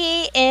have to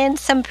be in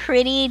some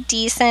pretty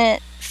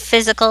decent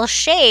physical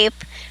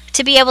shape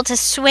to be able to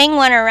swing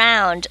one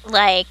around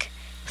like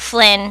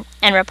Flynn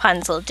and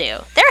Rapunzel do.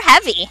 They're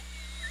heavy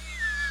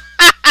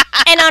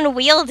and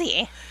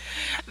unwieldy.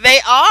 They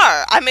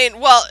are. I mean,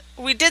 well,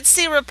 we did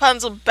see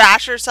Rapunzel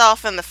bash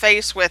herself in the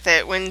face with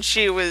it when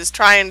she was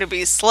trying to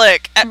be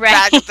slick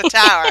back at the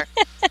tower.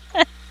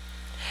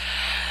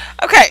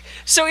 Okay,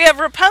 so we have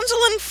Rapunzel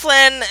and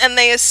Flynn, and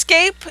they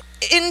escape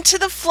into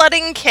the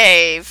flooding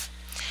cave.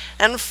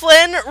 And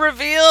Flynn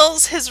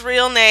reveals his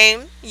real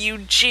name,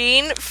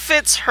 Eugene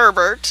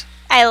Fitzherbert.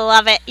 I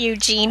love it,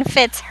 Eugene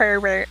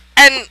Fitzherbert.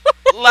 And,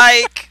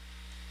 like,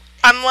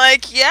 I'm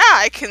like, yeah,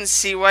 I can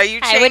see why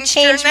you changed I would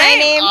change your my name.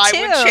 name, I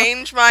too. would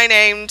change my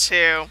name,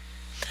 too.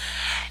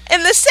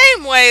 In the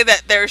same way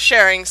that they're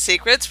sharing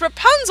secrets,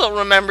 Rapunzel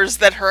remembers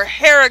that her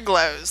hair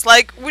glows,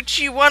 like, which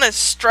you want to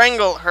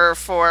strangle her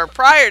for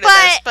prior to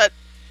this, but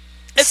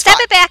it's Step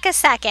fine. it back a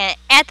second.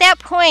 At that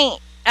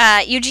point,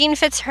 Eugene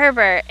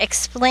Fitzherbert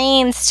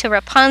explains to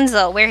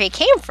Rapunzel where he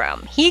came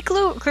from. He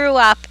grew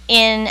up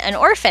in an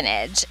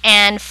orphanage,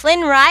 and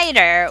Flynn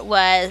Rider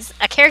was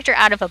a character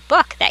out of a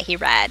book that he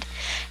read.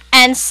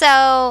 And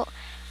so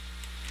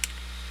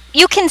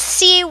you can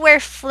see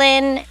where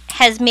Flynn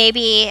has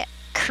maybe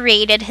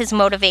created his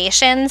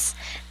motivations.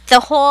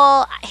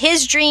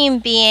 His dream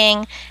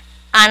being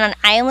on an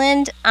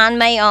island on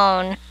my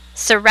own,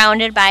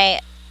 surrounded by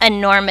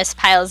enormous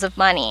piles of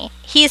money.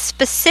 He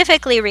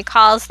specifically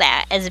recalls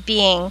that as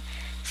being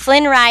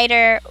Flynn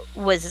Rider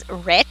was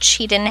rich.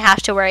 He didn't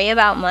have to worry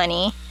about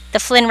money. The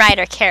Flynn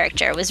Rider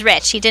character was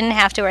rich. He didn't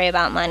have to worry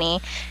about money.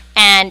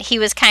 And he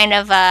was kind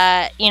of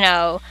a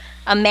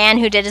man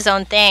who did his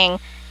own thing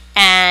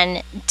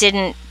and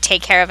didn't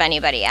take care of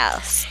anybody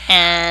else.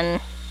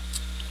 And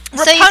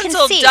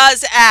Rapunzel so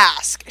does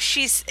ask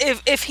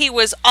if he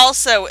was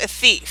also a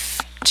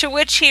thief, to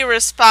which he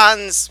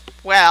responds,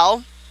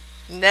 well,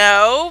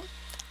 no,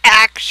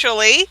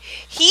 actually,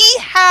 he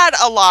had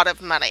a lot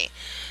of money.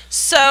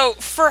 So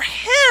for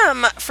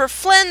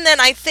Flynn,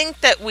 then I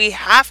think that we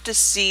have to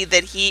see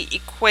that he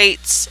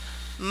equates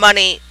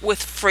money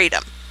with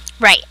freedom.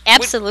 Right,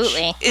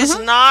 absolutely. Which is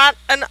not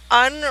an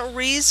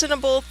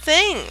unreasonable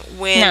thing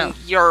when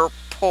you're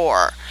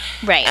poor.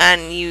 Right.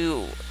 And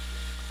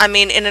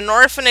in an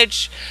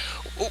orphanage,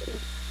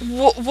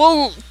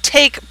 we'll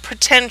take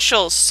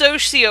potential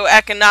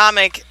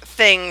socioeconomic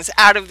things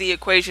out of the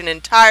equation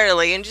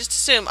entirely and just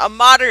assume a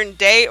modern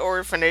day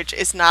orphanage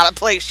is not a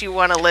place you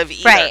want to live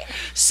either. Right.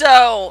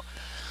 So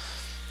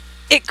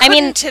it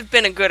couldn't have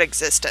been a good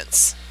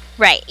existence.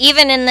 Right.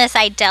 Even in this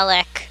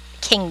idyllic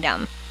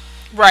kingdom.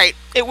 Right.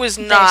 It was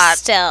not.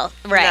 Still,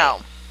 right. No.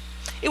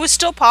 It was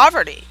still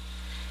poverty.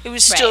 It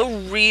was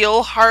still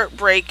real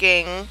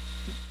heartbreaking.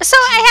 So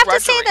I have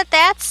to say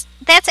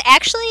that's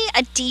actually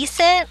a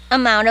decent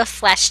amount of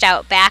fleshed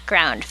out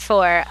background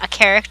for a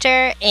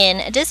character in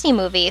a Disney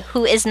movie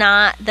who is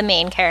not the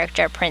main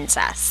character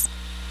princess.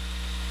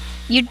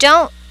 You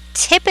don't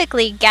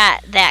typically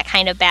get that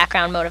kind of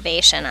background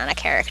motivation on a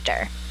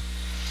character.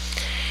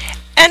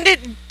 And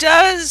it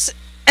does,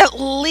 at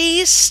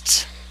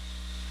least,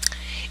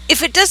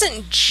 if it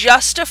doesn't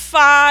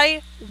justify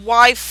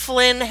why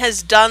Flynn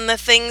has done the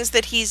things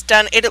that he's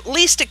done, it at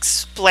least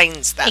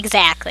explains them.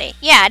 Exactly.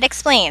 Yeah, it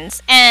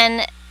explains.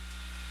 And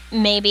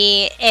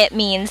maybe it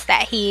means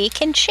that he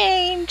can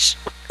change.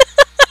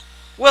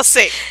 We'll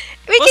see.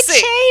 We can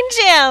change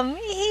him.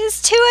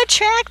 He's too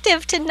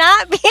attractive to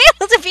not be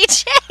able to be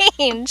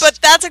changed. But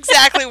that's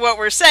exactly what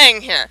we're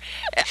saying here.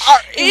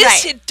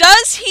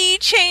 Does he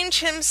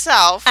change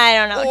himself? I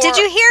don't know. Did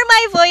you hear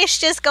my voice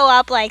just go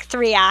up like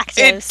 3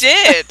 octaves?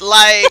 It did.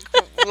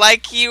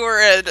 Like you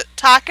were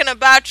talking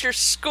about your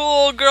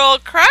schoolgirl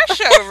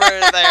crush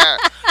over there.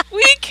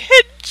 We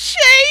could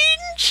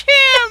change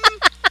him.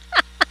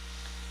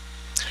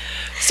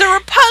 So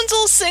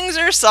Rapunzel sings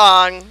her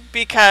song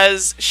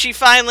because she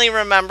finally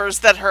remembers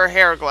that her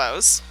hair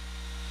glows.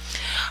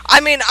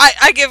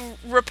 I give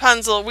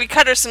Rapunzel, we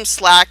cut her some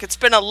slack. It's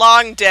been a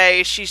long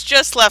day. She's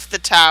just left the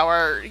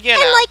tower,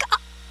 And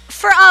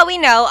for all we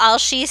know, all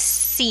she's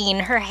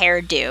seen her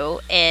hair do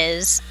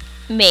is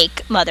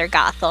make Mother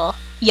Gothel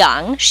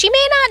young. She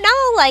may not know,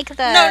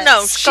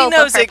 the she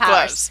knows it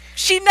glows.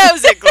 She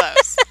knows it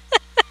glows.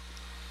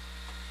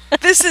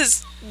 This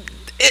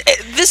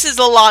is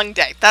a long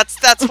day.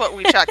 That's what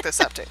we chalk this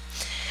up to.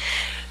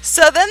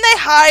 So then they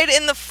hide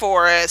in the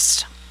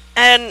forest,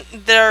 and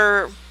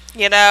they're,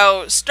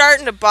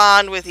 starting to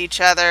bond with each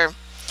other.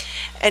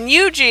 And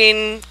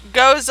Eugene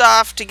goes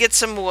off to get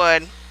some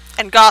wood,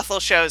 and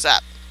Gothel shows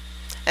up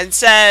and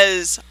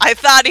says, I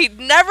thought he'd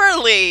never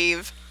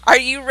leave, Are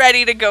you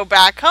ready to go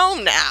back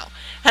home now?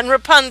 And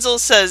Rapunzel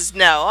says,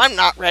 no, I'm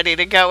not ready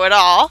to go at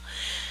all.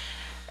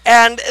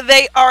 And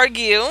they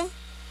argue.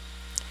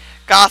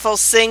 Gothel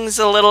sings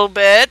a little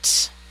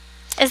bit.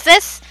 Is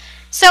this...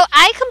 So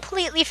I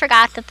completely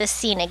forgot that this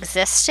scene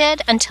existed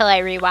until I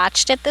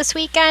rewatched it this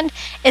weekend.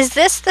 Is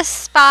this the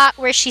spot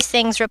where she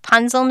sings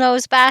Rapunzel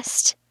Knows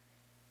Best?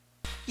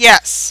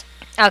 Yes.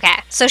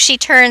 Okay, so she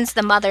turns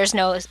the Mother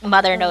Knows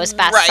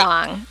Best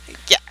song.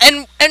 Yeah,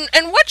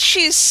 and what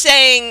she's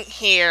saying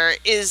here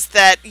is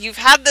that you've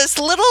had this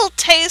little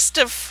taste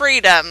of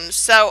freedom,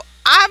 so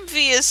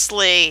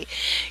obviously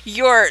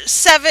your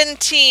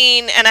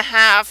 17 and a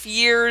half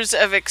years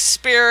of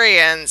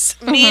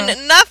experience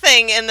mean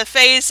nothing in the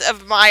face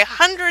of my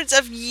hundreds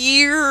of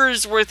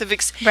years worth of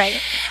experience.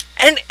 Right.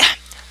 And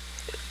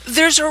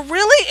there's a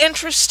really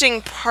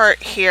interesting part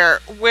here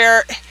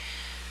where,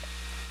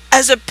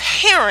 as a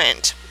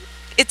parent,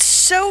 it's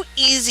so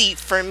easy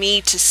for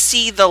me to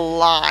see the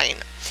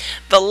line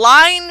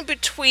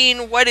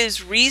between what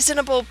is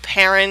reasonable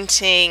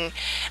parenting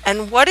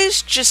and what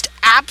is just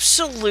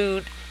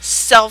absolute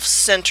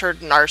self-centered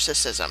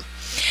narcissism.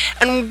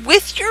 And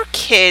with your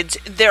kids,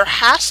 there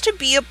has to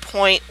be a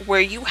point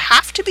where you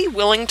have to be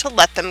willing to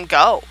let them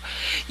go.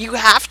 You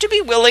have to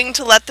be willing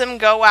to let them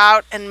go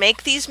out and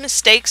make these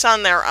mistakes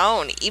on their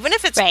own, even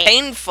if it's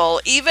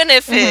painful, even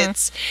if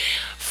it's...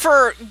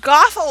 For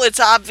Gothel, it's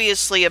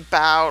obviously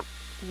about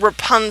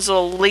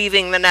Rapunzel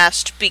leaving the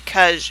nest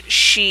because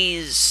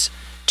she's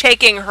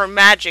taking her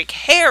magic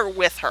hair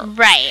with her.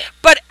 Right.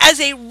 But as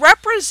a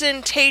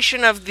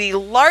representation of the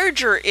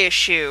larger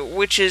issue,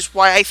 which is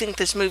why I think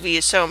this movie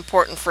is so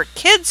important for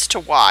kids to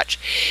watch,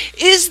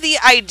 is the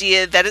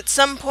idea that at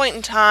some point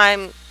in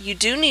time, you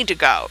do need to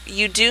go.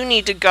 You do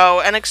need to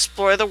go and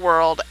explore the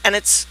world, and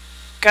it's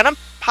gonna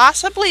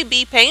possibly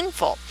be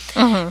painful.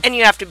 And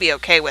you have to be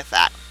okay with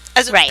that.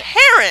 As a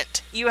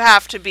parent, you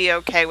have to be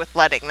okay with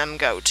letting them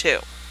go, too.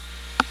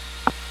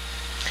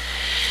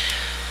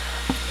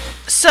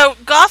 So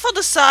Gothel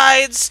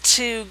decides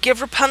to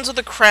give Rapunzel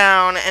the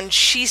crown, and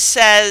she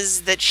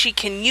says that she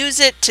can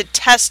use it to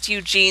test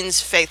Eugene's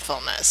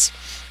faithfulness.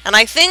 And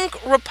I think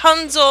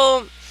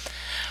Rapunzel,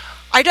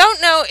 I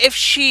don't know if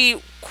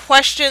she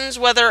questions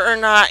whether or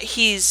not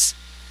he's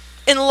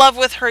in love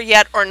with her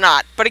yet or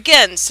not. But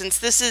again, since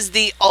this is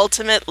the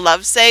ultimate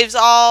love saves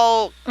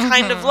all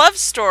kind of love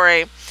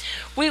story,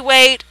 we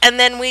wait, and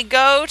then we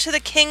go to the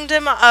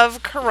kingdom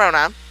of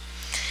Corona,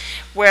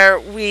 where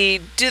we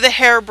do the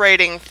hair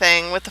braiding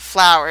thing with the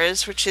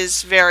flowers, which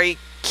is very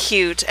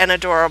cute and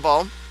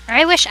adorable.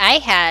 I wish I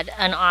had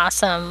an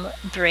awesome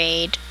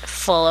braid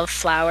full of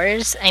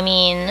flowers. I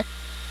mean,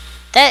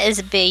 that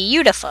is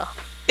beautiful.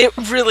 It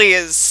really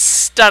is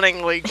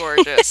stunningly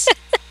gorgeous.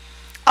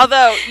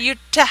 Although,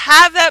 to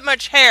have that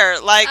much hair,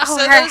 like, so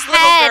her those little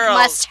head girls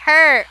must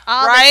hurt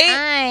all the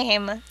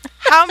time.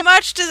 How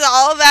much does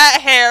all that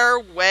hair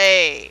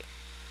weigh?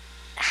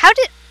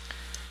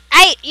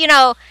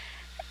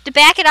 To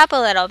back it up a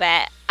little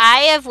bit, I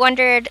have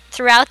wondered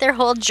throughout their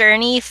whole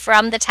journey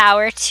from the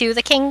tower to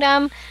the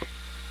kingdom,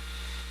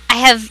 I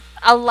have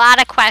a lot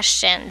of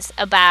questions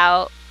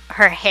about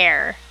her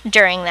hair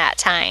during that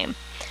time.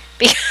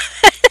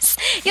 Because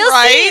you'll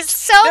see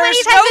so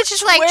many times it's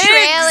just like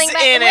trailing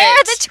back. Where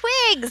are the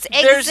twigs?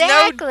 Exactly. There's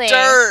no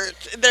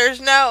dirt.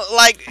 There's no,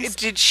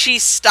 did she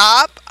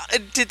stop?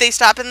 Did they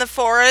stop in the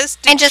forest?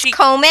 And just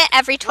comb it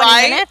every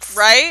 20 minutes?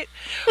 Right?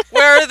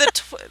 Where are the,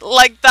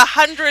 the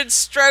 100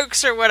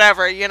 strokes or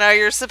whatever,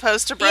 you're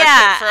supposed to brush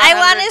it for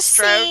 100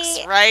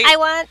 strokes, right? I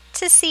want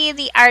to see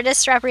the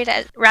artist's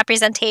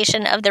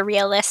representation of the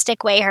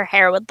realistic way her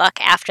hair would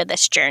look after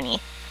this journey.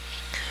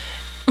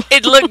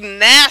 It looked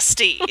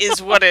nasty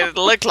is what it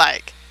looked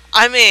like.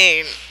 I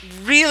mean,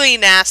 really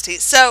nasty.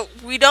 So,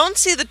 we don't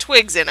see the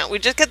twigs in it. We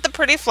just get the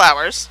pretty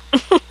flowers.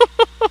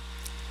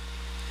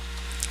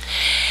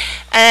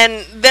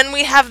 And then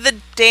we have the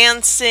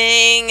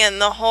dancing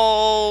and the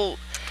whole...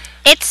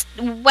 It's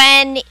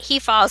when he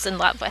falls in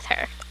love with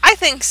her. I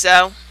think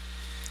so.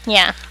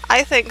 Yeah.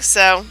 I think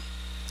so.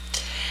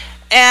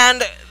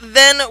 And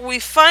then we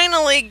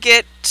finally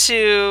get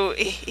to...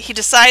 He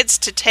decides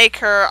to take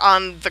her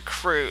on the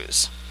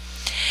cruise.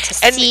 To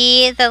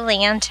see the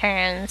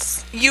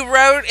lanterns. You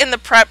wrote in the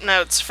prep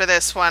notes for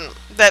this one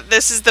that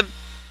this is the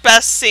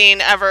best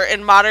scene ever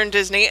in modern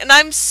Disney, and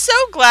I'm so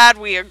glad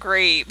we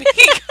agree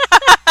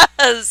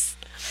because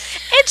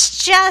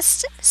it's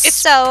just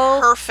so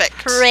perfect.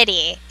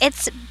 Pretty.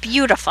 It's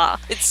beautiful.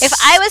 It's if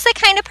I was the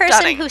kind of person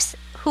stunning.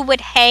 who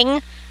would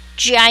hang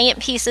giant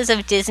pieces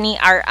of Disney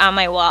art on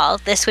my wall,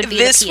 this would be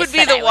the piece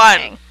that I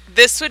would hang.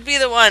 This would be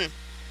the one.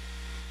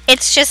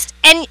 It's just,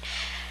 and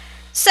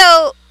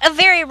so a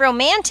very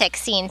romantic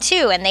scene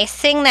too, and they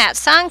sing that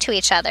song to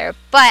each other.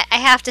 But I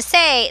have to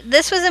say,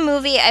 this was a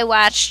movie I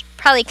watched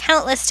probably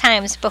countless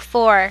times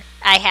before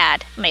I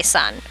had my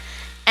son.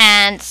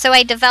 And so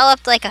I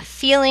developed like a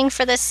feeling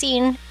for the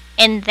scene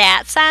in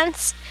that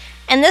sense.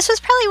 And this was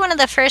probably one of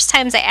the first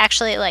times I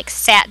actually like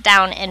sat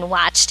down and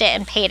watched it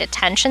and paid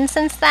attention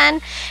since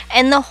then.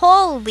 And the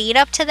whole lead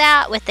up to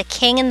that with the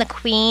king and the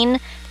queen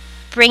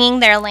bringing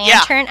their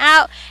lantern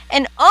out.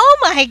 And oh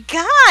my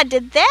God,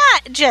 did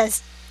that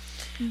just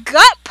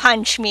gut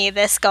punch me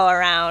this go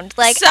around.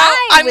 Like, so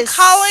I'm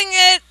calling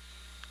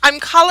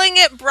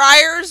it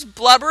Breyer's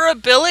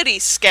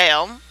blubberability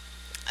scale.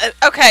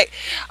 Okay,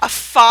 a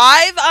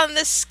 5 on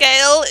this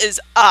scale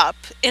is up,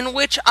 in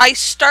which I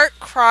start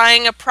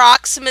crying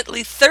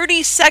approximately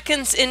 30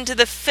 seconds into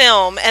the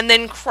film and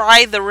then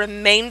cry the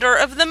remainder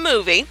of the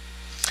movie.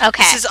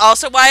 Okay. This is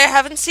also why I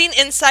haven't seen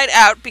Inside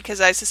Out,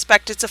 because I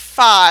suspect it's a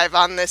 5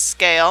 on this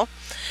scale.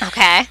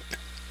 Okay.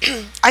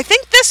 I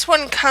think this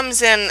one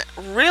comes in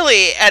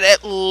really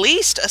at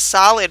least a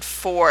solid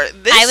 4.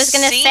 I was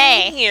going to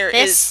say,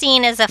 this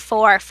scene is a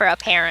 4 for a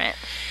parent.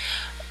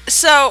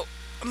 So,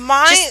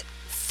 my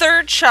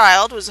third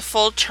child was a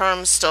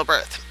full-term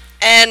stillbirth.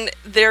 And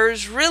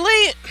there's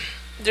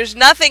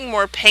nothing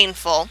more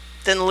painful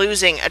than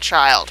losing a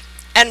child.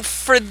 And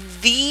for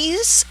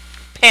these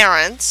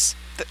parents,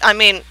 I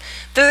mean,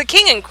 they're the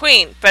king and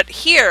queen, but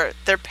here,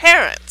 they're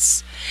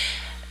parents.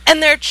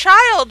 And their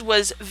child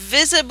was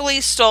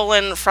visibly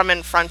stolen from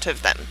in front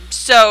of them.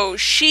 So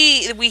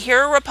we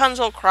hear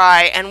Rapunzel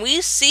cry, and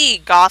we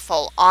see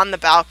Gothel on the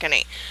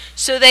balcony.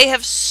 So they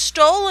have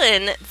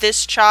stolen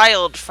this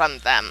child from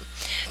them.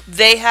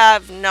 They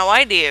have no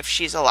idea if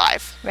she's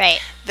alive. Right.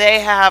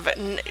 They have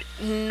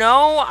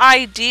no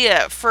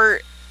idea for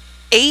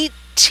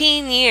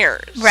 18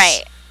 years.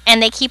 Right.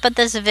 And they keep up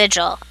this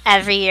vigil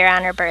every year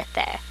on her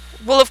birthday.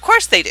 Well, of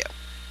course they do.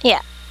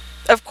 Yeah.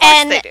 Of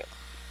course they do.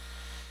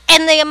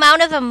 And the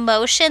amount of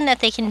emotion that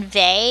they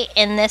convey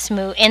in this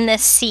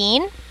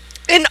scene,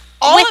 in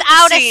all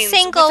without of the scenes, a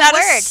single without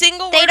word, a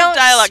single they word don't of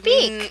dialogue,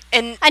 speak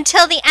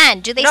until the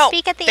end. Do they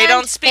speak at the end? They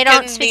don't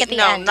speak at the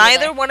end. No,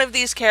 neither either. one of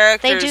these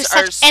characters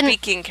are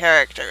speaking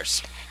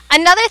characters.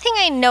 Another thing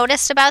I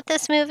noticed about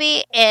this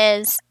movie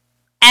is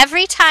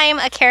every time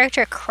a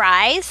character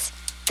cries,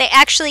 they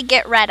actually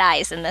get red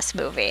eyes in this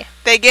movie.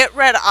 They get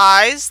red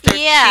eyes,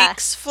 their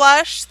cheeks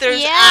flush,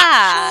 there's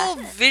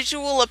actual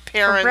visual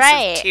appearance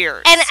of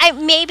tears.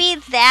 And maybe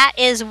that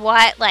is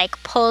what,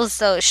 like, pulls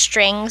those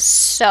strings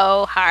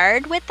so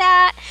hard with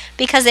that,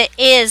 because it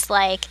is,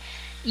 like,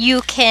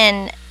 you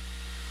can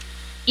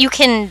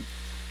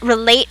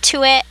relate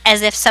to it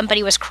as if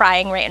somebody was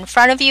crying right in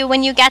front of you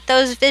when you get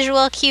those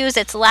visual cues.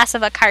 It's less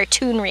of a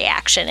cartoon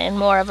reaction and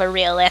more of a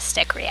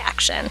realistic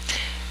reaction.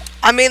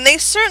 I mean, they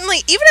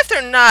certainly, even if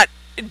they're not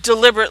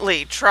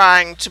deliberately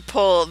trying to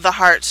pull the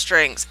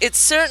heartstrings, it's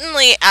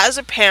certainly, as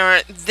a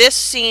parent, this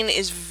scene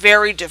is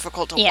very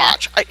difficult to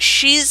watch.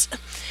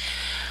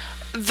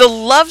 The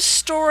love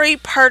story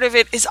part of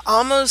it is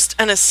almost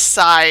an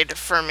aside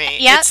for me.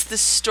 Yep. It's the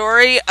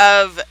story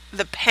of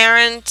the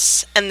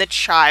parents and the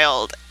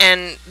child,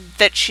 and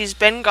that she's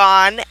been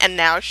gone and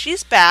now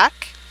she's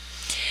back.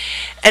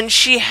 And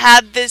she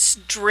had this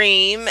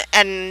dream,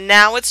 and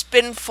now it's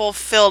been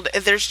fulfilled.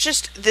 There's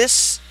just,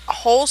 this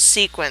whole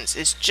sequence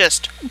is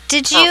just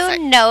Did perfect.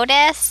 you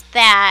notice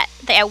that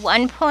at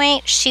one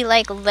point she,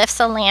 like, lifts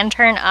a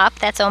lantern up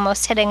that's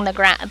almost hitting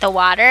the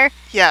water?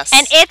 Yes.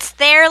 And it's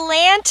their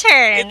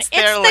lantern. It's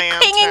the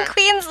king and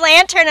queen's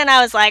lantern, and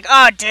I was like,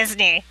 oh,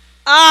 Disney.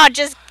 Oh,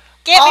 just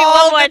give me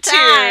one more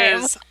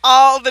time.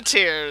 All the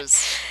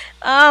tears.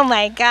 Oh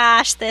my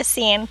gosh, this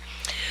scene.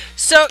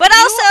 So, but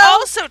you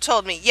also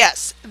told me,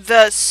 yes,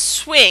 the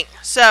swing.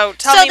 So,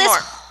 tell me more.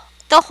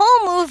 The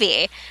whole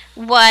movie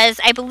was,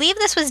 I believe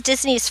this was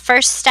Disney's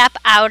first step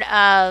out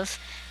of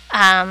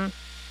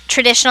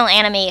traditional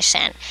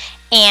animation.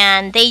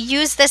 And they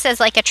used this as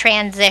like a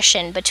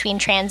transition between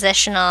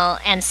transitional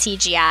and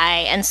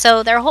CGI. And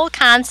so their whole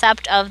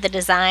concept of the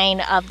design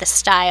of the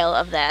style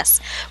of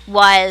this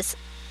was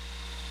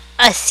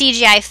a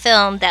CGI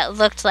film that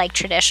looked like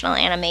traditional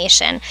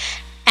animation.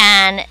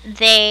 And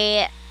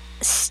they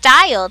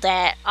styled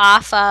it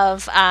off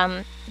of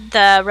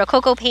the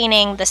Rococo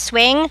painting, The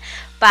Swing,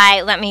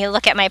 by, let me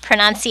look at my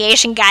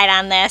pronunciation guide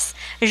on this,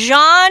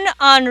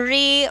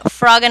 Jean-Henri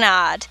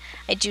Fragonard.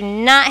 I do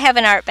not have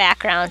an art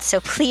background, so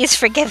please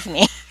forgive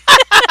me.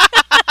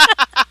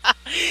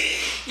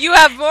 You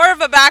have more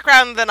of a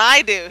background than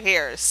I do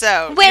here,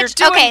 so you're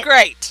doing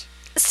great.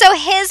 So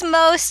his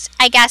most,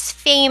 I guess,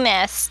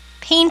 famous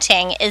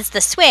painting is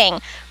The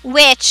Swing,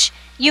 which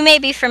you may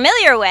be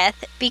familiar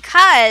with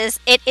because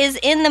it is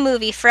in the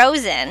movie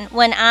Frozen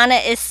when Anna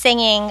is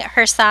singing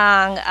her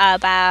song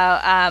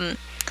about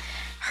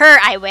her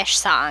I Wish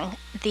song,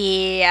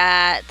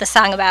 the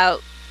song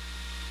about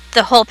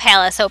the whole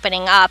palace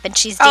opening up, and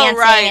she's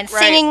dancing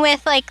singing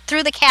with, like,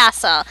 through the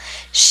castle.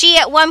 She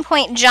at one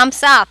point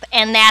jumps up,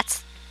 and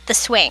that's The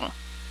Swing.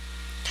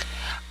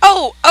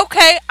 Oh,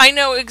 okay. I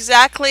know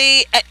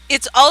exactly.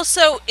 It's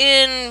also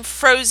in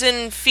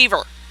Frozen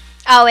Fever.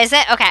 Oh, is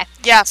it? Okay.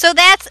 Yeah. So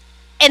that's,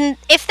 and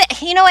if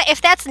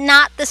that's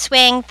not The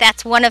Swing,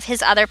 that's one of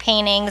his other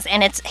paintings,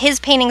 and his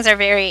paintings are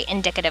very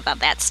indicative of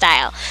that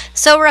style.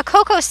 So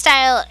Rococo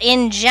style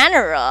in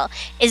general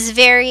is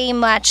very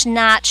much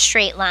not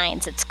straight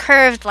lines. It's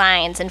curved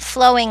lines and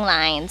flowing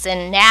lines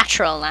and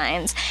natural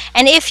lines.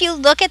 And if you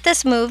look at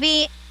this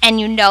movie and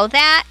you know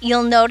that,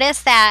 you'll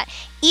notice that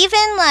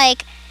even,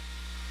 like,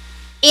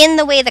 in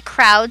the way the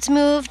crowds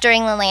move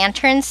during the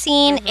lantern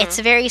scene, it's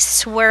very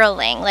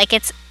swirling. Like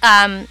it's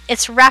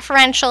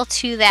referential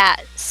to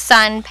that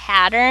sun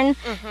pattern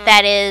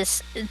that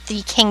is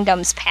the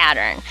kingdom's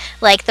pattern.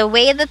 Like the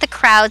way that the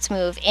crowds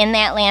move in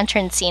that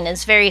lantern scene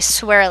is very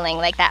swirling,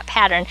 like that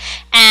pattern.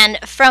 And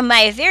from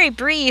my very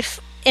brief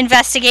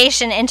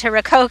investigation into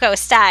Rococo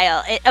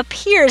style, it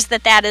appears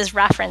that that is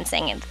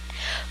referencing it.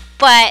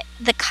 But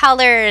the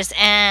colors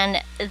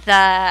and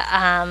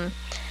the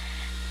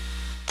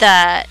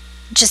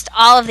just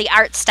all of the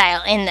art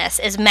style in this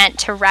is meant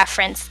to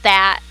reference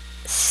that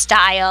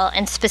style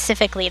and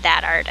specifically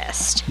that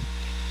artist.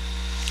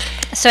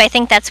 So I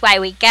think that's why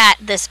we get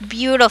this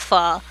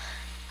beautiful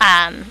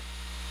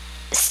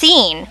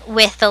scene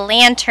with the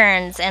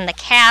lanterns and the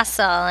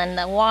castle and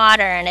the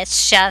water, and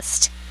it's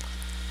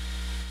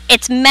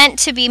meant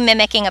to be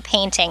mimicking a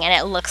painting, and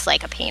it looks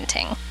like a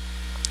painting.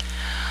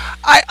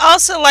 I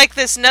also like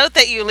this note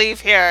that you leave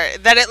here,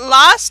 that it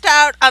lost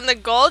out on the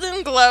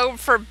Golden Globe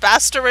for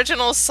Best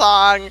Original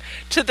Song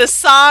to the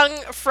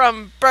song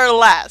from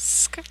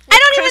Burlesque. I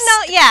don't even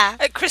know,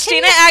 yeah.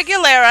 Christina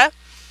Aguilera.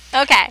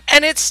 Okay.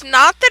 And it's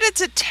not that it's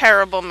a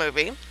terrible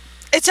movie.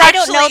 It's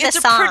actually, it's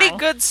a pretty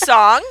good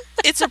song.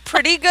 It's a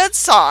pretty good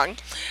song.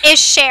 Is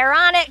Cher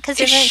on it? Because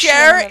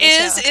Cher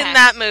is in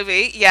that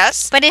movie,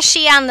 yes. But is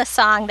she on the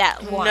song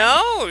that won?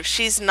 No,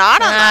 she's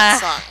not on that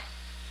song.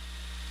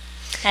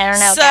 I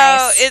don't know,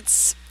 guys. So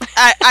it's,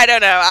 I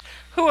don't know.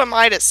 Who am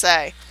I to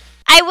say?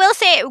 I will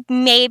say it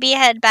maybe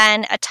had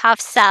been a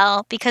tough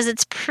sell because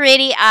it's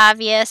pretty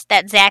obvious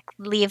that Zach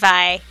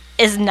Levi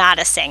is not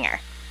a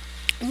singer.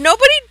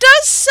 Nobody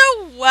does so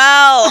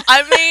well.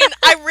 I mean,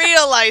 I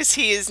realize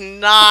he is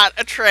not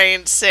a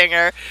trained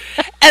singer,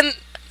 and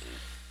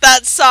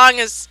that song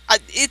is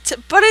but he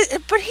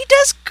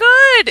does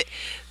good.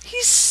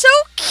 He's so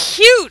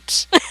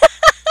cute.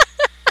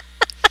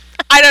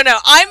 I don't know.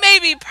 I may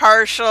be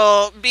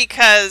partial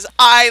because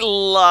I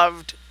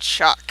loved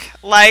Chuck.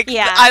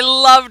 I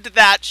loved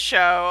that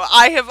show.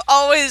 I have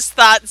always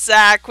thought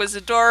Zach was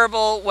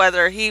adorable,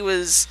 whether he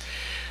was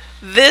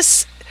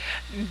this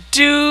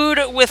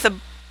dude with a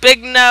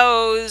big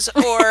nose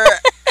or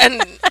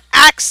an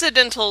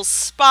accidental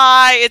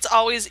spy. It's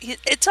always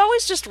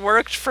just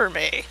worked for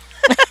me.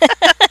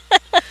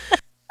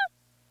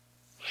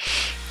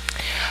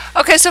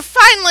 Okay, so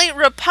finally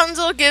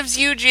Rapunzel gives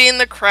Eugene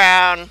the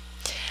crown.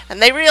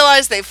 And they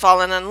realize they've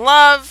fallen in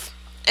love,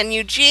 and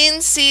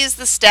Eugene sees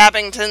the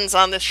Stabbingtons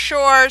on the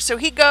shore, so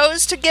he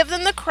goes to give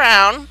them the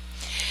crown.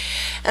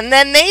 And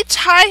then they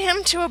tie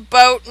him to a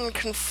boat and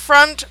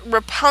confront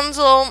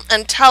Rapunzel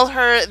and tell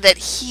her that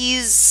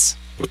he's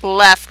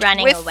left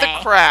with the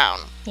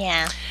crown.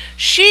 Yeah.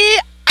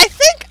 I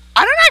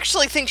don't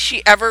actually think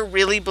she ever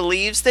really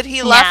believes that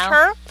he left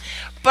her,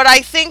 but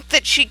I think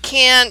that she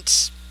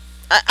can't.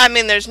 I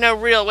mean, there's no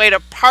real way to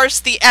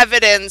parse the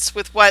evidence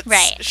with what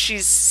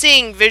she's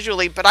seeing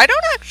visually, but I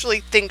don't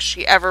actually think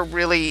she ever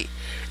really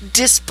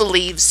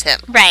disbelieves him.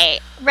 Right.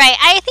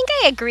 I think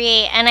I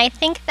agree, and I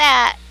think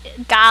that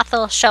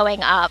Gothel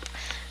showing up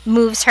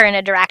moves her in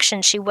a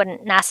direction she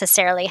wouldn't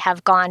necessarily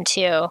have gone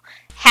to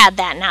had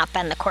that not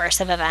been the course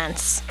of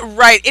events.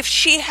 Right. If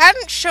she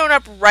hadn't shown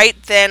up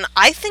right then,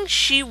 I think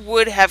she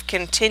would have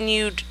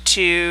continued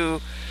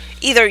to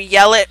either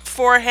yell it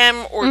for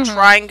him or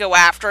try and go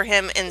after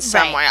him in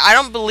some way. I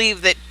don't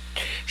believe that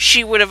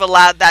she would have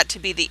allowed that to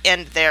be the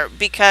end there,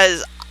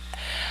 because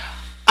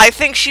I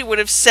think she would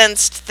have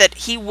sensed that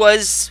he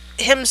was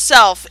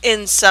himself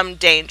in some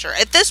danger.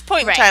 At this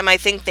point in time, I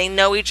think they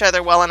know each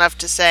other well enough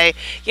to say,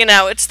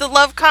 it's the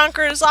love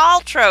conquers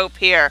all trope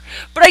here.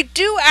 But I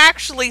do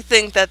actually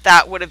think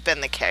that would have been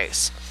the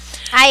case.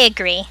 I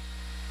agree.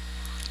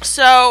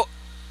 So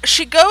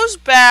she goes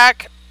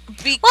back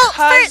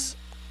because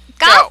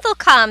Gothel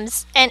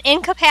comes and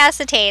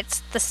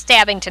incapacitates the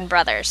Stabbington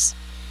brothers.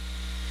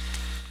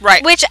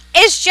 Right. Which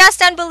is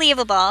just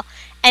unbelievable.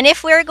 And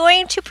if we're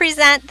going to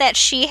present that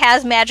she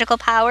has magical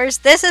powers,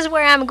 this is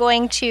where I'm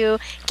going to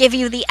give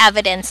you the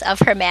evidence of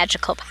her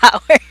magical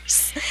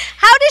powers.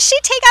 How does she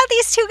take out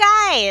these two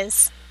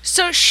guys?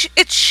 So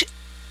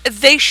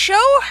they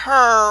show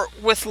her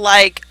with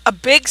like a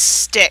big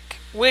stick,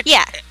 which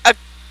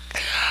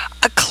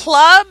a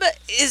club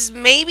is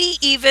maybe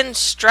even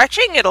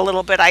stretching it a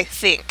little bit, I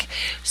think.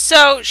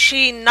 So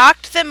she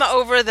knocked them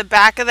over the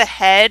back of the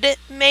head,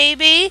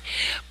 maybe.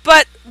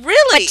 But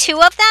really... But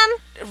two of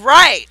them?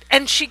 Right.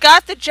 And she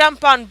got the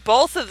jump on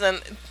both of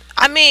them.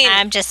 I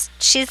mean...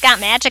 she's got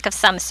magic of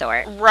some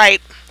sort.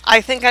 Right. I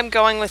think I'm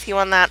going with you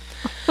on that.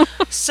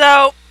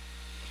 So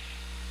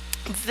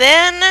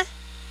then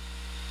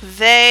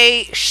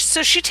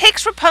so she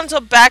takes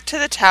Rapunzel back to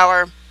the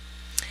tower.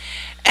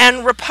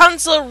 And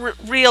Rapunzel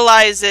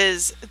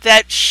realizes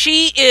that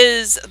she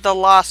is the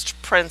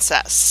lost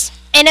princess.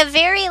 In a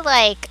very,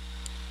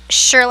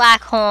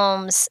 Sherlock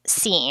Holmes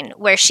scene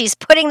where she's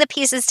putting the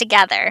pieces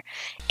together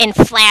in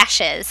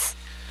flashes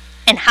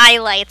and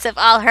highlights of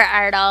all her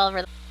art all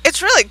over.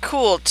 It's really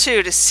cool,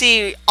 too, to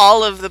see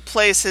all of the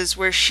places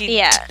where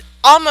she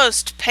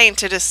almost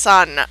painted a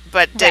sun,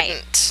 but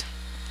didn't.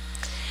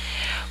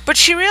 But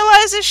she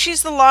realizes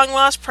she's the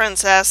long-lost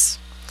princess,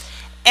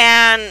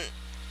 and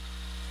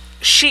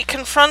she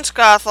confronts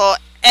Gothel,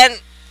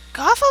 and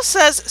Gothel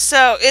says,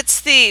 so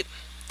it's the,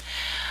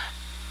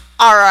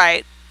 all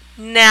right,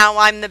 now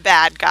I'm the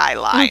bad guy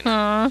line.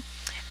 Mm-hmm.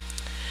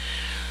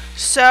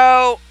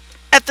 So,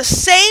 at the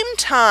same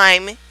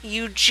time,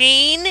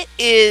 Eugene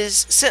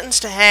is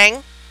sentenced to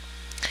hang,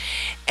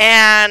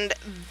 and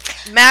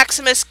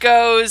Maximus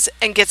goes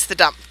and gets the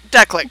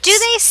ducklings. Do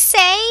they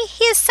say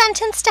he is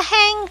sentenced to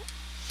hang?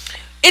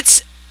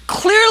 It's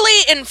clearly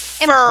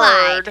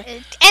inferred.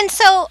 Implied. And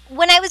so,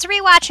 when I was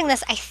rewatching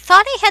this, I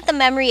thought I had the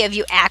memory of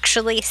you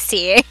actually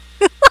seeing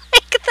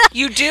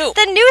You do.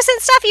 the noose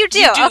and stuff. You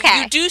do.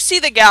 Okay. You do see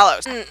the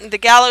gallows. The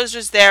gallows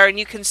is there, and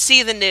you can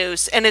see the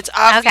noose, and it's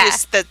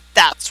obvious that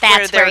that's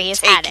where he's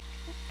taking. headed.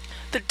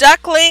 The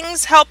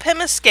ducklings help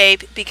him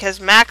escape because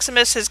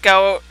Maximus has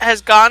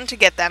gone to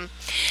get them.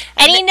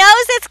 And he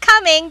knows it's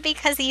coming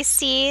because he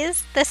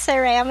sees the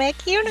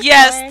ceramic unicorn.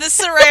 Yes, the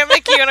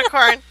ceramic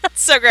unicorn.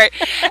 So great.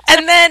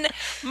 And then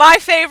my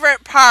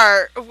favorite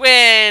part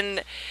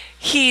when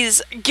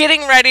he's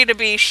getting ready to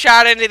be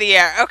shot into the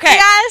air. Okay.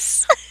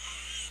 Yes.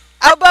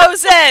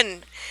 Elbows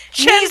in.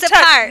 Chin Knees tucked,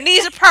 apart.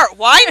 Knees apart.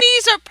 Why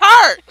knees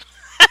apart?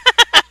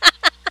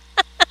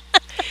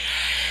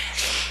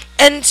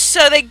 And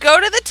so they go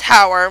to the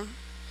tower,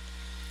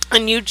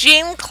 and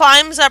Eugene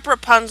climbs up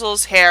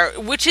Rapunzel's hair,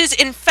 which is,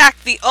 in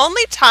fact, the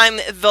only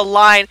time the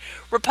line,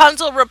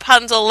 Rapunzel,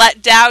 Rapunzel,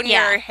 let down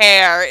your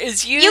hair,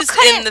 is used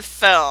in the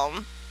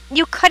film.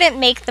 You couldn't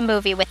make the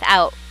movie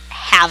without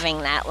having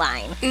that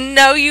line.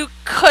 No, you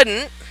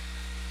couldn't.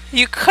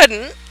 You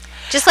couldn't.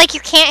 Just like you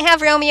can't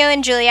have Romeo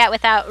and Juliet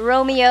without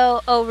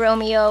Romeo, oh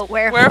Romeo,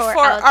 wherefore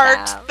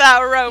art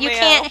thou Romeo? You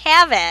can't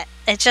have it.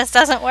 It just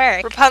doesn't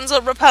work.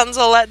 Rapunzel,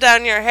 Rapunzel, let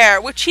down your hair,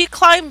 which he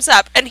climbs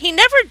up, and he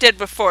never did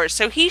before,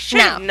 so he should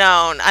have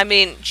known. I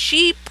mean,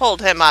 she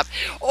pulled him up.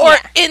 Or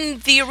in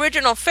the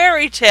original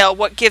fairy tale,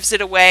 what gives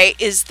it away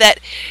is that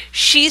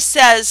she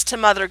says to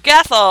Mother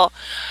Gothel,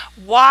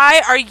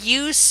 why are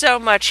you so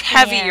much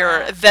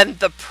heavier than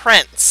the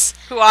prince,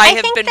 who I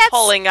have been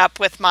pulling up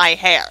with my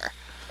hair?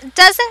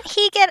 Doesn't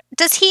he get,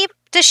 does she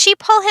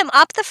pull him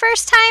up the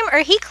first time, or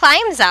he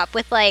climbs up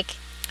with, like,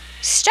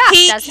 stuff,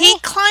 doesn't he? He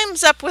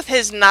climbs up with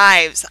his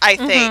knives, I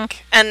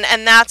think, and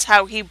that's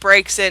how he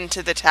breaks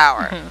into the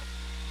tower. Mm-hmm.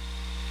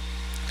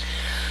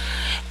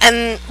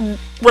 And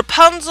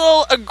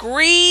Rapunzel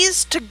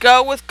agrees to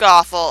go with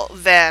Gothel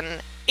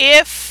then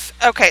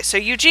so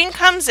Eugene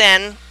comes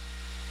in.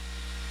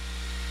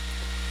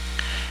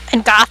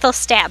 And Gothel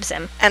stabs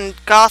him.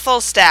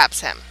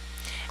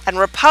 And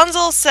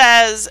Rapunzel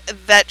says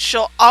that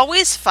she'll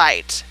always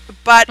fight,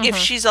 but if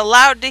she's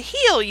allowed to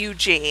heal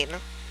Eugene,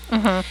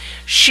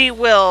 she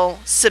will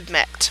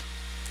submit.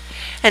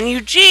 And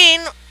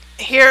Eugene,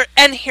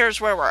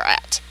 here's where we're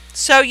at.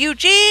 So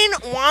Eugene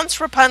wants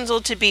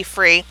Rapunzel to be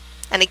free,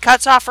 and he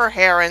cuts off her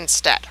hair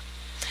instead.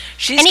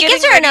 And he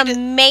gives her an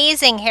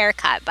amazing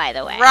haircut, by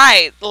the way.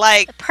 Right,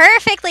 like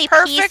perfect.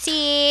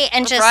 PC,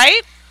 and just,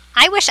 right?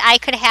 I wish I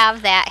could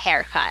have that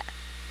haircut.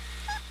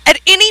 At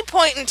any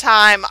point in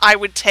time, I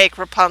would take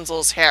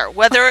Rapunzel's hair.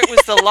 Whether it was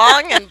the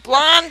long and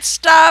blonde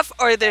stuff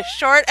or the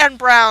short and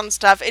brown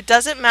stuff, it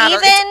doesn't matter.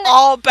 It's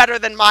all better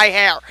than my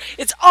hair.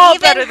 It's all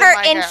better than my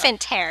hair. Even her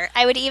infant hair.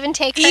 I would even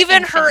take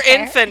her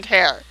infant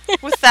hair.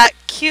 With that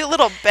cute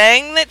little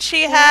bang that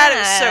she had. It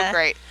was so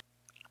great.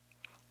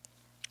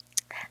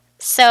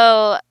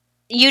 So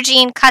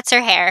Eugene cuts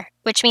her hair,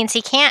 which means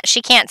she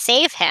can't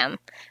save him.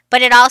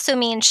 But it also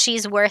means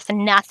she's worth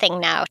nothing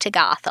now to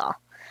Gothel,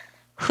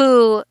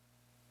 who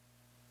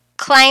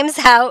climbs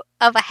out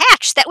of a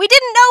hatch that we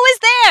didn't know was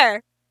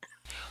there.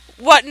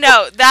 What?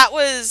 No, that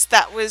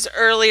was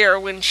earlier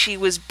when she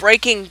was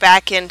breaking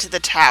back into the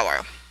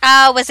tower.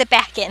 Oh, was it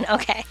back in?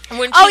 Okay.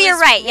 You're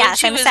right.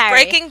 Yes, I'm sorry. She was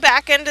breaking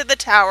back into the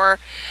tower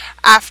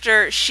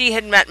after she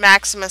had met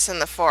Maximus in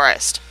the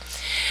forest.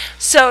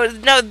 So,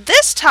 no,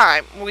 this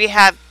time we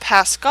have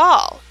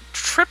Pascal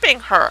tripping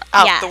her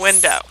out the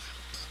window.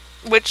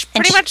 Which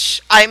pretty much,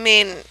 I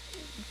mean,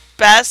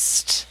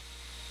 best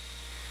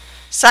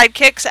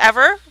sidekicks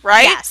ever,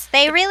 right? Yes,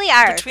 they really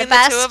are. Between the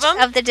best two of them?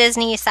 Of the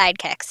Disney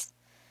sidekicks.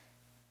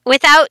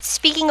 Without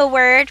speaking a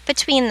word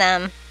between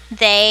them,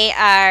 they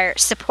are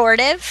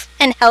supportive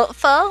and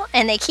helpful,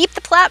 and they keep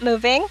the plot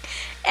moving,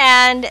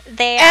 and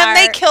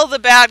they kill the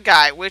bad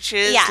guy, which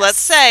is, let's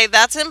say,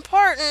 that's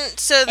important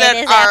so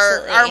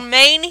that our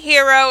main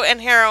hero and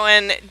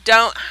heroine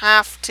don't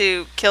have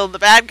to kill the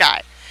bad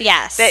guy.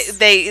 Yes.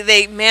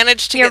 They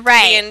managed to get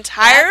the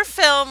entire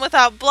film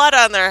without blood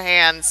on their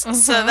hands.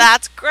 So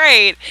that's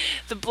great.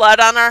 The blood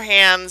on our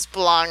hands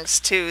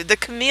belongs to the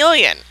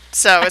chameleon.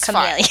 So it's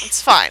fine.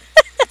 It's fine.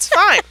 It's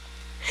fine.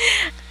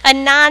 A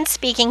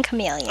non-speaking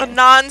chameleon.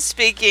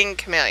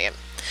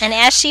 And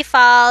as she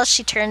falls,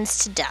 she turns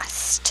to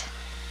dust.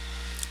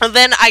 And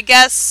then I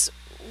guess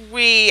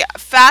we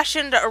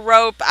fashioned a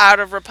rope out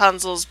of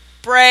Rapunzel's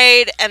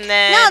braid, and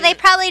then... No, they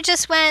probably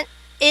just went...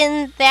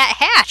 in that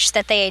hatch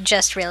that they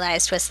just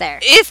realized was there.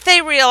 If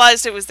they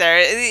realized it was there,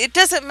 it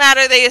doesn't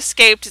matter. They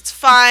escaped. It's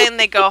fine.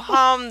 They go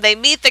home. They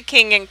meet the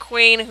king and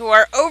queen, who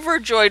are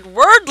overjoyed,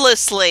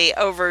 wordlessly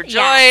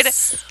overjoyed,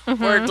 Yes.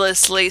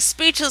 wordlessly,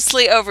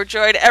 speechlessly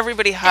overjoyed.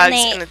 Everybody hugs,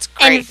 and it's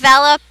great.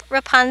 Envelop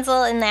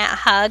Rapunzel in that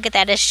hug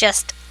that is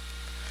just...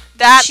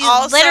 That she's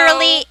also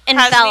literally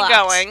enveloped. has me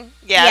going.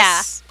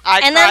 Yes. Yeah. I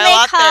And cry then a they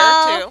lot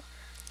call- there, too.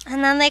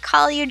 And then they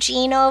call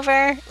Eugene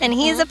over, and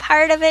he's a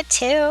part of it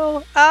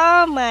too.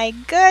 Oh my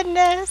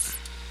goodness.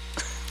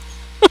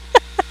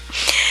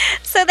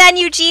 So then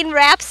Eugene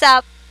wraps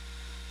up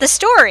the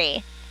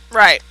story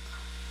Right.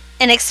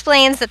 and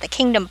explains that the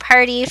kingdom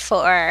partied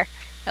for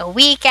a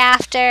week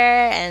after,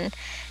 and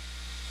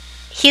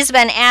he's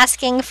been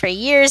asking for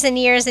years and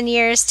years and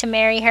years to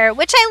marry her,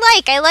 which I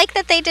like. I like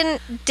that they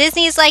didn't...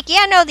 Disney's like,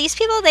 yeah, no, these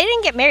people, they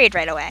didn't get married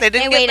right away. They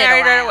didn't get waited a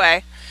married right while.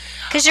 away.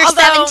 Because you're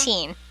Although-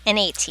 17 and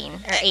 18, or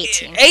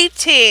 18.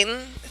 18,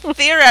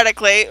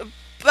 theoretically,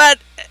 but...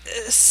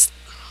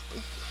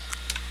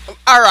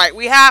 all right,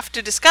 we have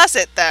to discuss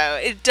it, though.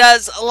 It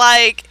does,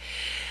 like...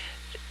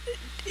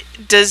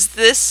 Does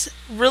this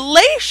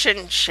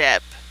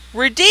relationship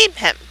redeem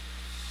him?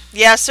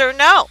 Yes or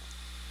no?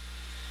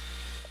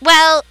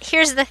 Well,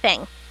 here's the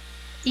thing.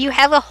 You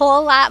have a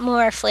whole lot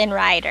more Flynn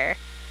Rider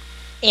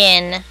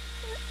in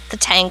the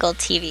Tangled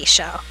TV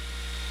show.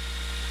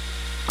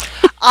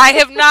 I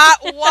have not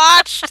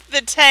watched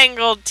the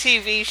Tangled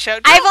TV show.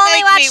 Don't I've only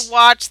make watched- me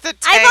watch the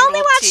Tangled I've only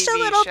watched TV a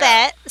little show.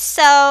 bit,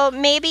 so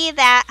maybe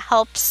that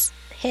helps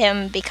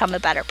him become a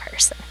better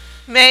person.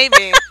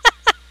 Maybe.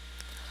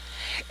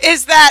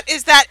 Is that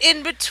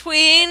in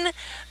between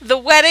the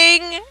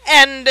wedding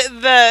and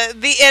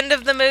the end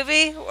of the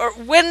movie? Or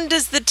when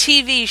does the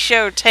TV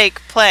show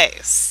take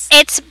place?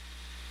 It's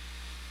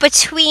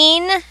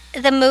between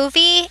the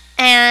movie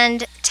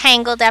and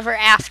Tangled Ever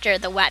After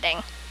the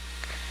wedding.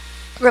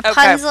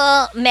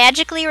 Rapunzel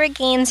magically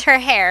regains her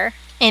hair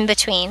in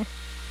between.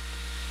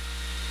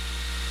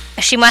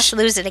 She must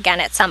lose it again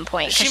at some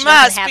point. She doesn't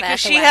must, have it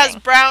because at the she has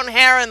wedding. brown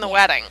hair in the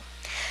wedding.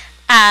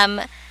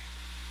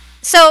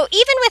 So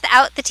even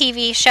without the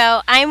TV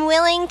show, I'm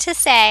willing to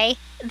say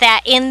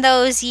that in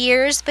those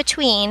years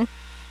between,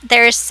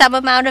 there's some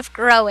amount of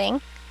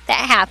growing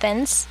that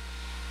happens.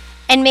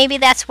 And maybe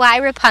that's why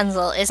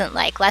Rapunzel isn't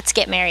like, let's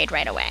get married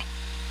right away.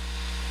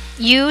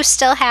 You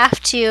still have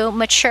to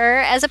mature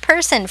as a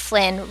person,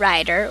 Flynn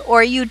Rider,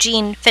 or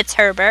Eugene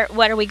Fitzherbert.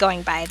 What are we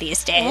going by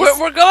these days?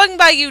 We're going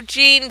by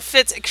Eugene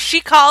Fitz.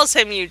 She calls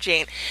him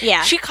Eugene.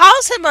 Yeah. She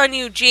calls him on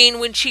Eugene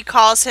when she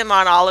calls him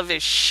on all of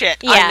his shit,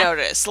 Yeah. I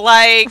notice.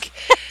 Like,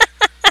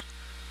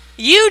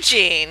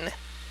 Eugene,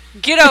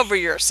 get over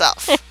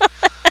yourself.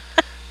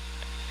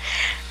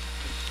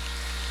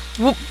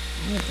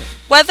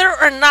 Whether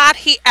or not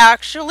he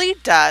actually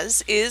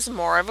does is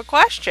more of a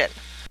question.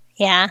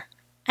 Yeah.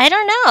 I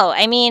don't know.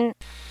 I mean,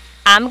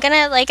 I'm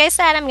gonna, like I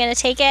said, I'm gonna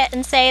take it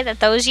and say that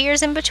those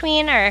years in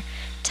between are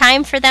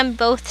time for them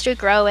both to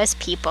grow as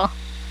people.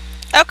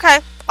 Okay,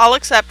 I'll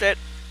accept it.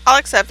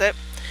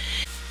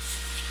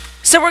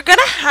 So we're going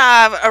to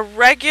have a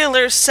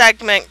regular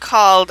segment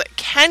called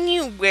Can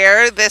You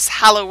Wear This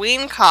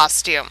Halloween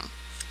Costume?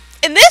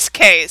 In this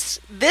case,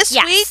 this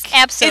Yes, week,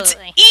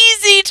 absolutely.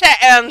 it's easy to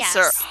answer.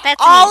 Yes,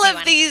 that's an all easy of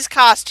one. these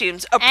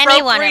costumes,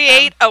 Any one of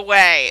appropriate a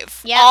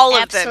wave. Yep, all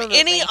of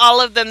absolutely. them.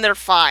 All of them, they're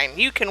fine.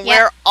 You can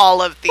wear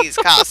all of these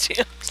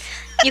costumes.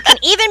 You can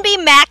even be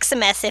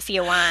Maximus if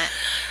you want.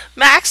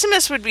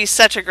 Maximus would be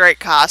such a great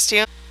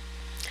costume.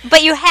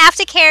 But you have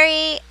to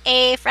carry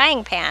a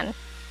frying pan,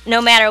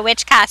 no matter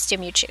which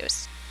costume you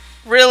choose.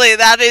 Really,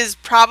 that is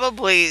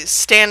probably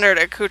standard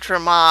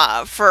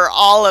accoutrement for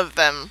all of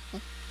them.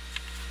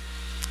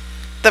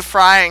 The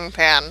frying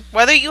pan.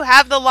 Whether you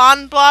have the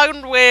lawn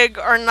blonde wig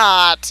or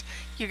not,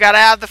 you gotta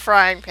have the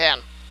frying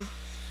pan.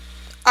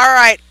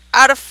 Alright,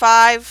 out of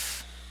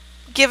 5,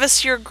 give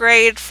us your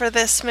grade for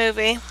this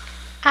movie.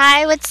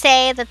 I would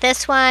say that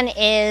this one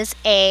is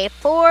a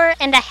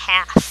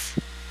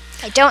 4.5.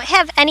 I don't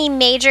have any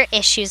major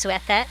issues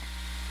with it,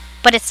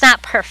 but it's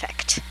not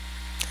perfect.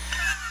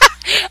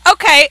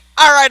 Okay,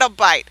 alright, I'll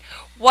bite.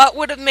 What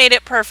would have made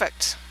it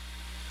perfect?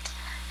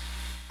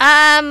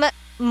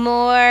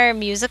 More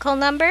musical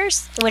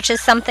numbers, which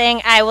is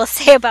something I will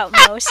say about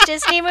most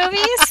Disney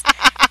movies.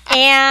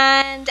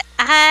 And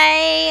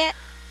I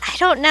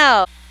don't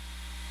know.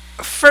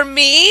 For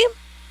me,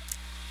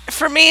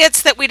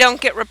 it's that we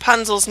don't get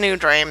Rapunzel's new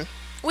dream.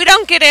 We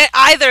don't get it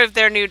either of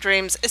their new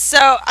dreams.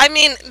 So, I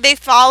mean, they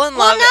fall in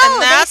love, no,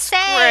 and they that's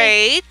say-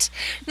 great.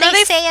 No,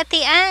 They say at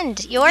the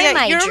end, you're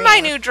my you're dream. my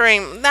new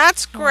dream.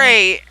 That's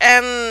great.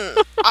 And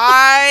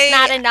I,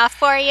 Not enough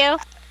for you?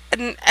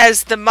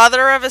 as the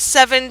mother of a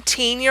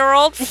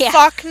 17-year-old, Yeah.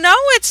 fuck no,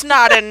 it's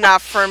not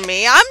enough for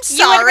me. I'm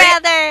sorry.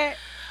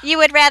 You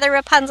would rather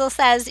Rapunzel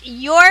says,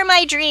 you're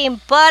my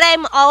dream, but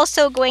I'm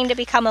also going to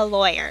become a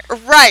lawyer.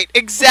 Right,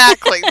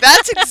 exactly.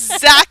 That's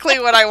exactly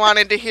what I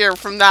wanted to hear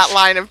from that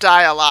line of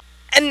dialogue.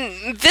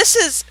 And this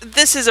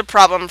is a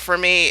problem for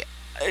me.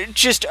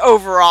 just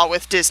overall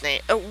with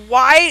Disney.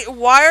 Why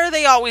are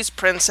they always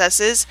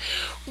princesses?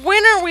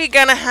 When are we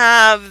gonna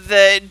have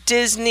the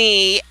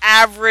Disney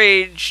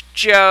average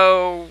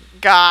Joe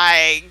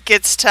guy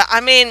gets to?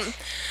 I mean, is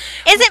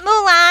it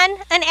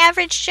Mulan an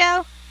average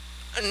Joe?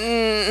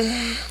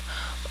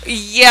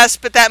 Yes,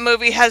 but that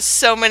movie has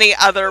so many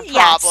other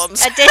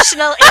problems. Yes,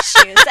 additional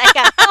issues. I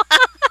know.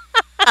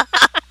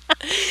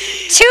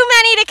 Too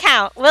many to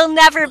count. Will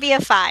never be a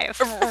 5.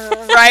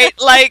 Right?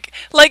 Like,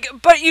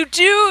 but you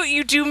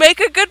do make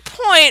a good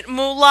point.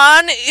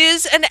 Mulan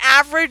is an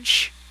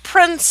average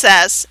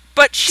princess,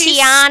 but she's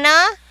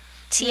Tiana's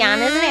an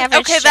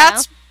average okay,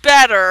 Joe.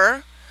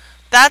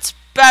 that's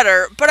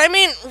better. But I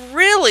mean,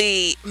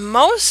 really,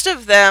 most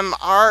of them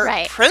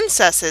are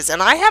princesses,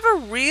 and I have a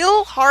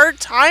real hard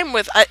time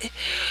with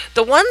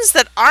the ones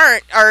that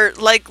aren't are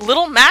like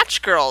little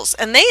match girls,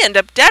 and they end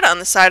up dead on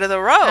the side of the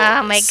road.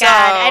 Oh my God!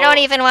 I don't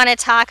even want to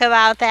talk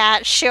about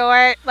that.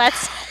 Short.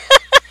 Let's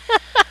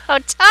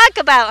talk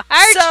about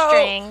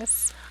heartstrings.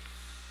 So,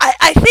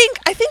 I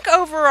think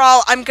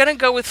overall, I'm gonna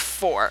go with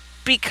 4.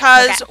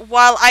 Because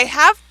while I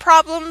have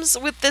problems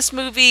with this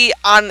movie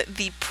on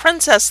the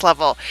princess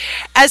level,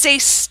 as a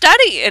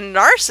study in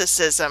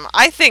narcissism,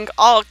 I think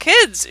all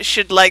kids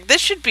should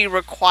this should be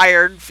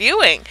required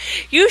viewing.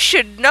 You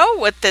should know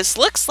what this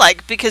looks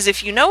like, because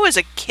if you know as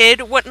a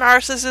kid what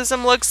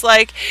narcissism looks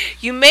like,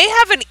 you may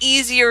have an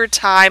easier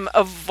time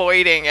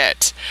avoiding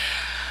it.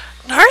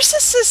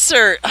 Narcissists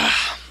are...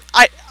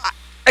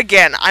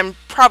 Again, I'm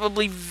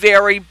probably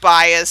very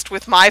biased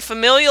with my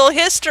familial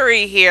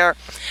history here,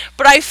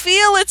 but I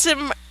feel it's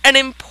an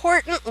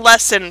important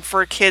lesson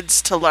for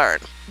kids to learn,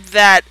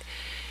 that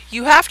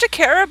you have to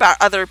care about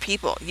other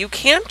people. You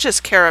can't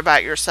just care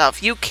about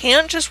yourself. You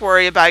can't just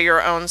worry about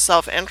your own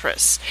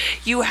self-interest.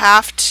 You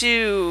have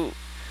to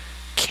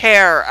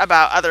care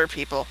about other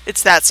people.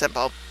 It's that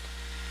simple.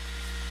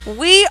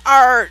 We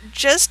are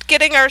just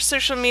getting our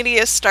social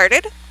media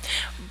started,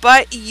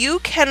 but you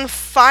can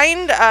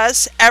find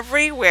us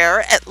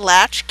everywhere at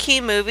Latchkey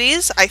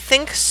Movies. I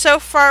think so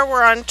far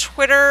we're on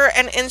Twitter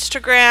and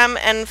Instagram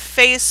and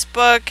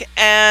Facebook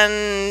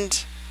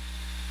and...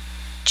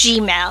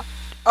 Gmail.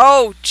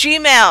 Oh,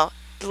 Gmail.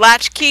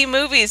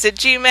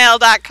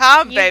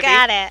 Latchkeymovies@gmail.com, baby. You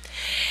got it.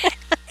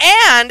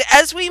 And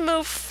as we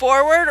move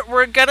forward,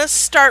 we're going to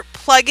start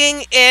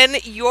plugging in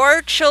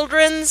your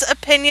children's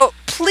opinion.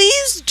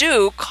 Please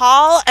do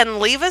call and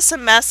leave us a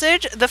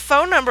message. The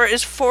phone number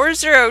is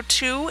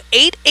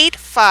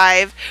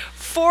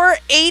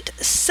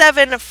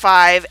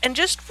 402-885-4875. And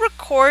just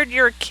record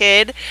your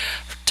kid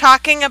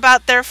talking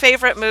about their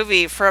favorite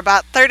movie for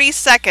about 30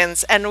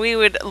 seconds. And we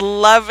would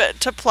love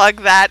to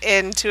plug that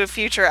into a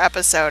future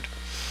episode.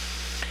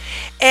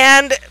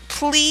 And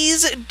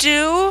please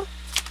do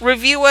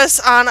review us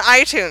on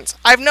iTunes.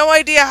 I have no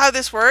idea how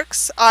this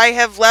works. I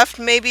have left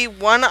maybe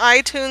one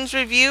iTunes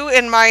review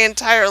in my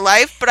entire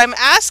life, but I'm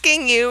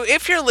asking you,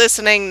 if you're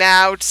listening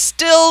now,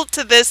 still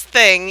to this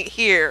thing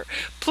here,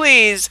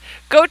 please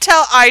go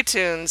tell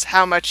iTunes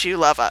how much you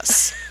love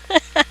us.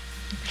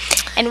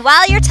 And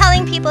while you're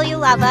telling people you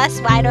love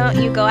us, why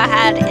don't you go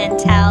ahead and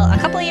tell a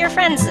couple of your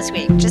friends this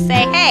week? Just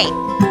say, hey,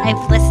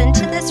 I've listened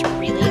to this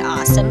really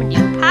awesome new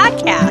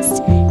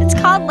podcast. It's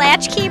called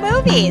Latchkey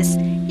Movies.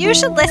 You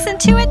should listen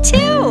to it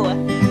too.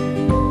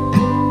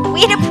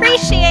 We'd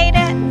appreciate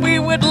it. We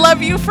would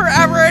love you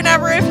forever and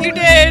ever if you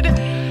did.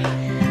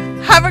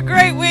 Have a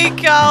great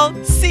week, y'all.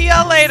 See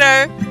y'all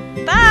later.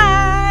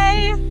 Bye.